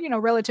who are,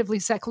 relatively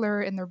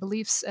secular in their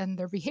beliefs and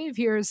their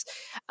behaviors,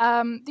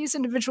 these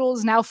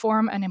individuals now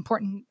form an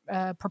important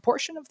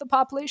proportion of the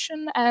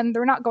population, and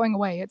they're not going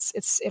away.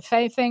 It's if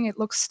anything, it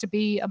looks to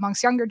be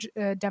amongst younger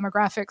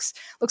demographics,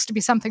 looks to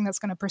be something that's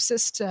going to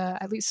persist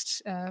at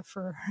least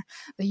for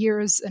the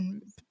years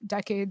and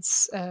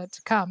decades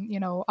to come.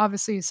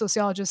 Obviously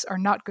sociologists are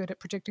not good at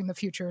predicting the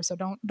future, so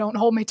don't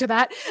hold me to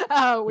that.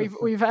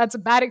 We've had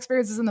some bad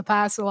experiences in the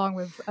past, along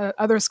with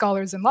other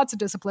scholars in lots of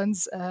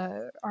disciplines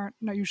aren't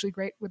not usually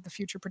great with the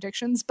future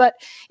predictions. But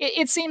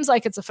it seems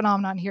like it's a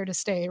phenomenon here to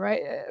stay,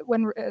 right?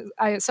 When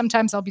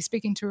sometimes I'll be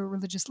speaking to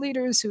religious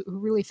leaders who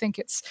really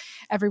think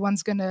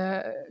everyone's going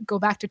to go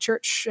back to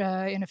church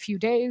in a few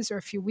days or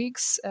a few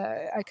weeks.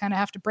 I kind of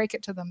have to break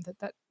it to them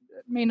that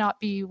may not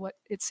be what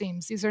it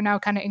seems. These are now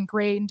kind of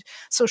ingrained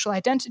social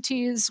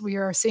identities. We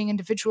are seeing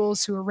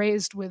individuals who are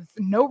raised with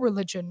no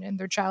religion in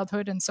their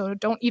childhood, and so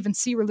don't even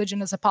see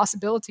religion as a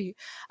possibility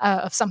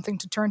of something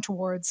to turn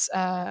towards.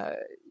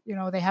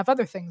 They have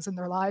other things in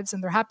their lives,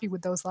 and they're happy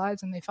with those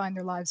lives, and they find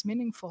their lives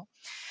meaningful.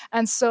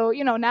 And so,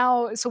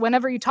 so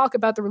whenever you talk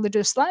about the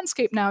religious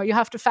landscape now, you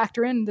have to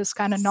factor in this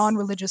kind of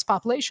non-religious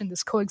population,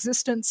 this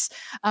coexistence,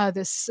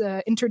 this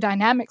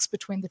interdynamics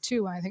between the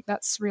two. I think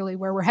that's really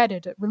where we're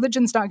headed.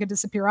 Religion's not going to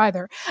disappear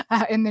either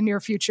in the near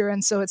future.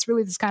 And so it's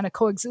really this kind of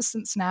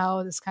coexistence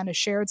now, this kind of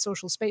shared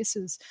social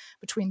spaces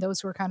between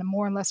those who are kind of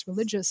more and less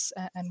religious,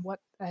 and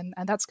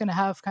that's going to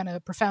have kind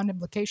of profound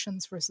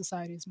implications for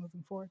societies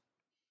moving forward.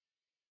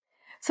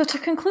 So to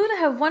conclude, I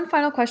have one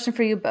final question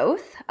for you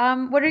both.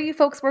 What are you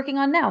folks working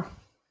on now?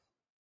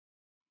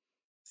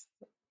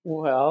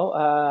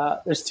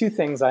 Well, there's two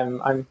things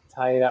I'm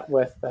tied up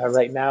with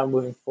right now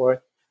moving forward.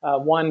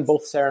 One,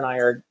 both Sarah and I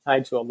are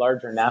tied to a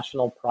larger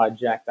national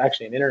project,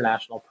 actually an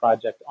international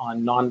project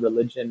on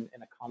non-religion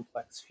in a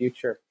complex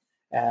future.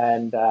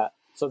 And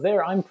so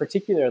there I'm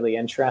particularly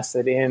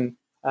interested in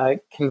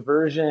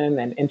conversion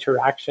and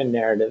interaction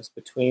narratives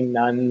between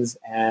nuns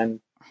and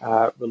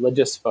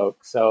religious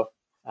folk. So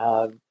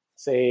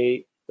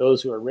say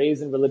those who are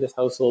raised in religious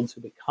households who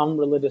become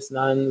religious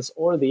nuns,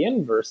 or the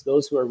inverse,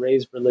 those who are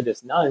raised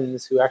religious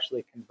nuns who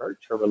actually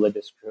convert to a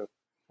religious group.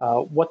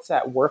 What's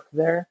at work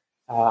there?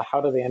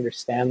 How do they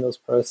understand those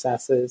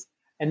processes?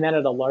 And then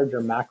at a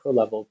larger macro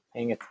level,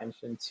 paying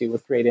attention to,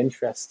 with great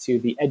interest, to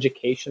the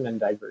education and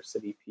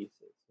diversity pieces.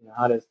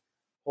 How does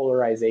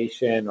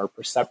polarization or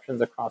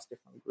perceptions across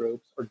different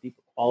groups or deep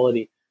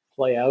equality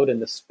play out in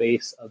the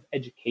space of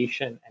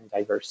education and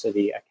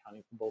diversity,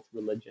 accounting for both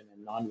religion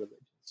and non-religion?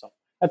 So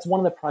that's one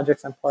of the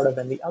projects I'm part of.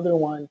 And the other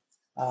one,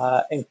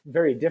 and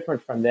very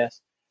different from this,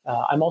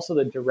 I'm also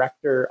the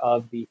director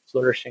of the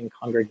Flourishing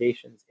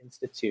Congregations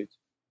Institute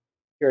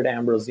here at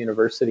Ambrose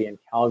University in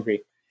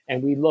Calgary.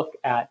 And we look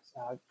at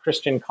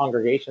Christian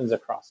congregations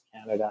across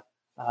Canada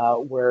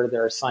where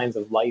there are signs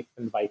of life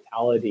and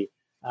vitality,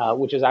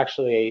 which is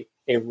actually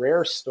a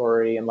rare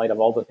story in light of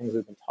all the things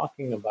we've been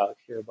talking about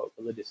here about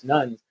religious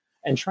nuns,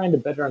 and trying to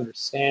better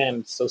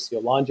understand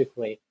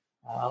sociologically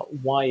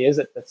why is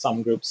it that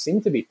some groups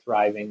seem to be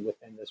thriving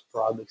within this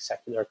broadly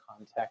secular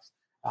context?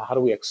 How do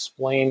we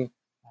explain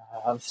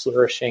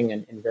flourishing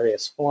in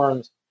various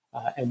forms?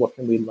 and what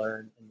can we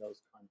learn in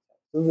those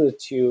contexts. Those are the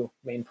two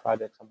main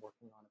projects I'm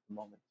working on at the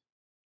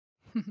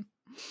moment.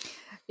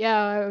 Yeah,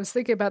 I was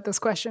thinking about this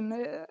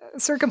question.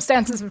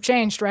 Circumstances have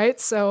changed, right?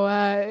 So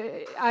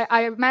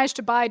I managed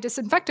to buy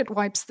disinfectant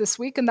wipes this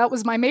week, and that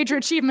was my major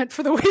achievement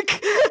for the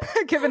week,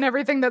 given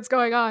everything that's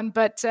going on.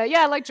 But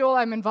yeah, like Joel,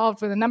 I'm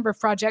involved with a number of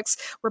projects.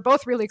 We're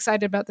both really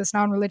excited about this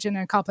non-religion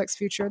and complex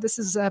future. This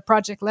is a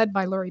project led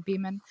by Laurie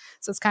Beeman,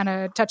 so it's kind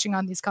of touching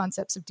on these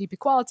concepts of deep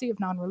equality, of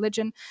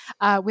non-religion.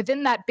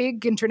 Within that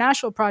big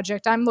international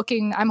project, I'm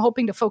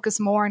hoping to focus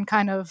more on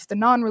kind of the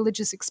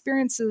non-religious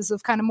experiences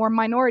of kind of more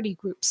minority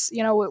groups.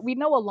 You know, we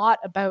know a lot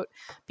about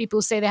people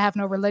who say they have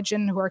no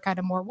religion, who are kind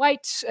of more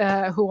white,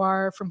 who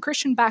are from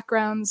Christian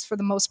backgrounds for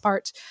the most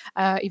part,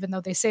 even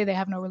though they say they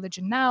have no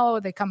religion now.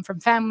 They come from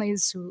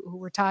families who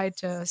were tied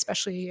to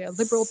especially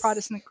liberal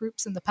Protestant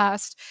groups in the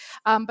past.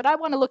 But I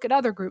want to look at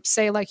other groups,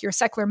 say like your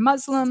secular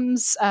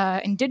Muslims,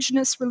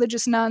 indigenous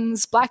religious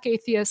nuns, Black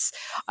atheists.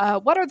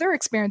 What are their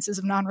experiences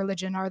of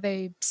non-religion? Are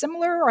they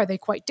similar? Are they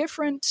quite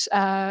different?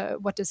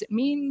 What does it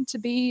mean to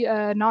be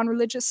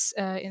non-religious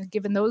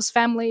given those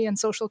family and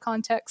social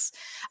contexts?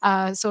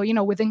 So, you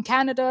know, within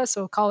Canada,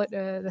 so call it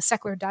the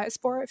secular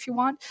diaspora if you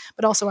want,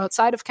 but also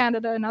outside of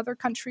Canada and other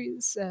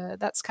countries.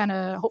 That's kind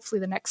of hopefully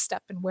the next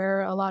step in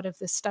where a lot of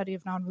this study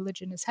of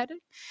non-religion is headed.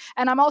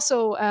 And I'm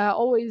also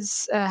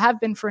always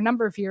have been for a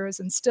number of years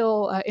and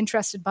still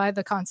interested by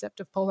the concept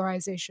of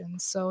polarization.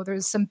 So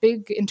there's some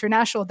big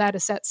international data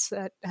sets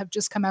that have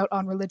just come out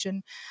on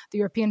religion. The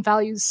European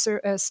Values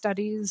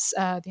Studies,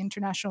 the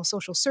International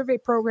Social Survey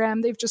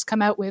Program, they've just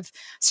come out with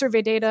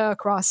survey data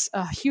across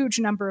a huge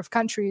number of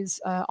countries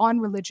on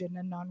religion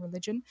and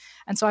non-religion.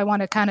 And so I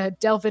want to kind of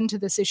delve into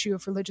this issue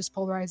of religious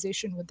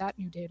polarization with that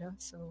new data.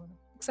 So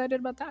excited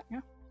about that, yeah.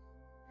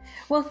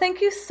 Well,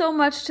 thank you so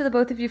much to the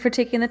both of you for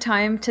taking the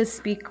time to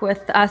speak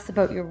with us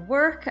about your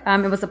work.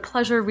 It was a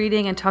pleasure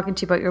reading and talking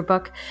to you about your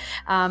book.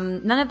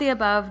 None of the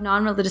Above,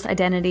 Non-Religious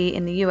Identity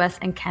in the U.S.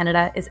 and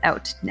Canada is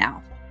out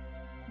now.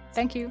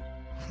 Thank you.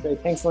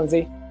 Great. Thanks,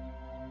 Lindsay.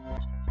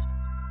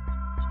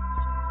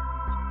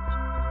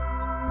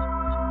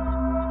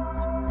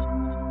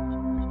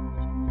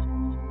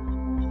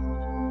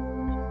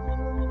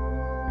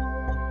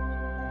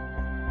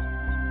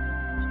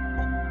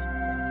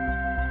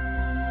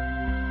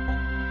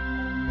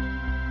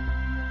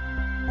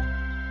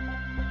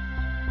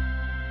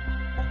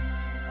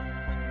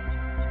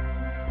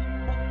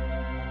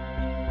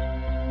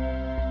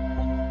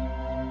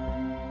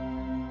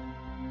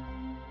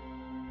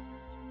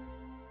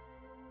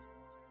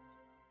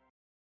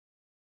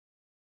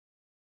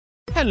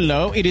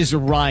 Hello, it is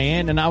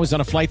Ryan, and I was on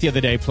a flight the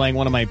other day playing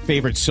one of my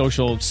favorite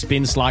social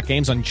spin slot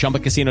games on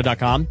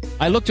ChumbaCasino.com.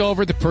 I looked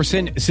over at the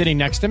person sitting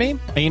next to me,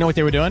 and you know what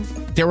they were doing?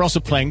 They were also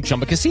playing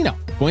Chumba Casino.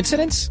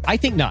 Coincidence? I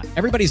think not.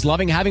 Everybody's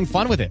loving having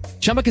fun with it.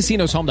 Chumba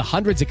Casino is home to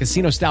hundreds of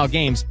casino-style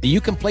games that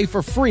you can play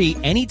for free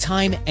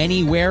anytime,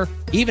 anywhere,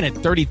 even at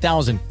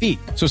 30,000 feet.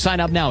 So sign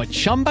up now at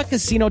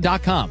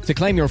ChumbaCasino.com to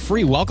claim your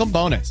free welcome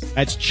bonus.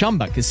 That's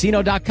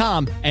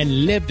ChumbaCasino.com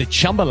and live the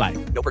Chumba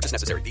life. No purchase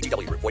necessary.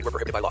 VGW. Void where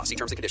prohibited by law. See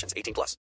terms and conditions. 18+.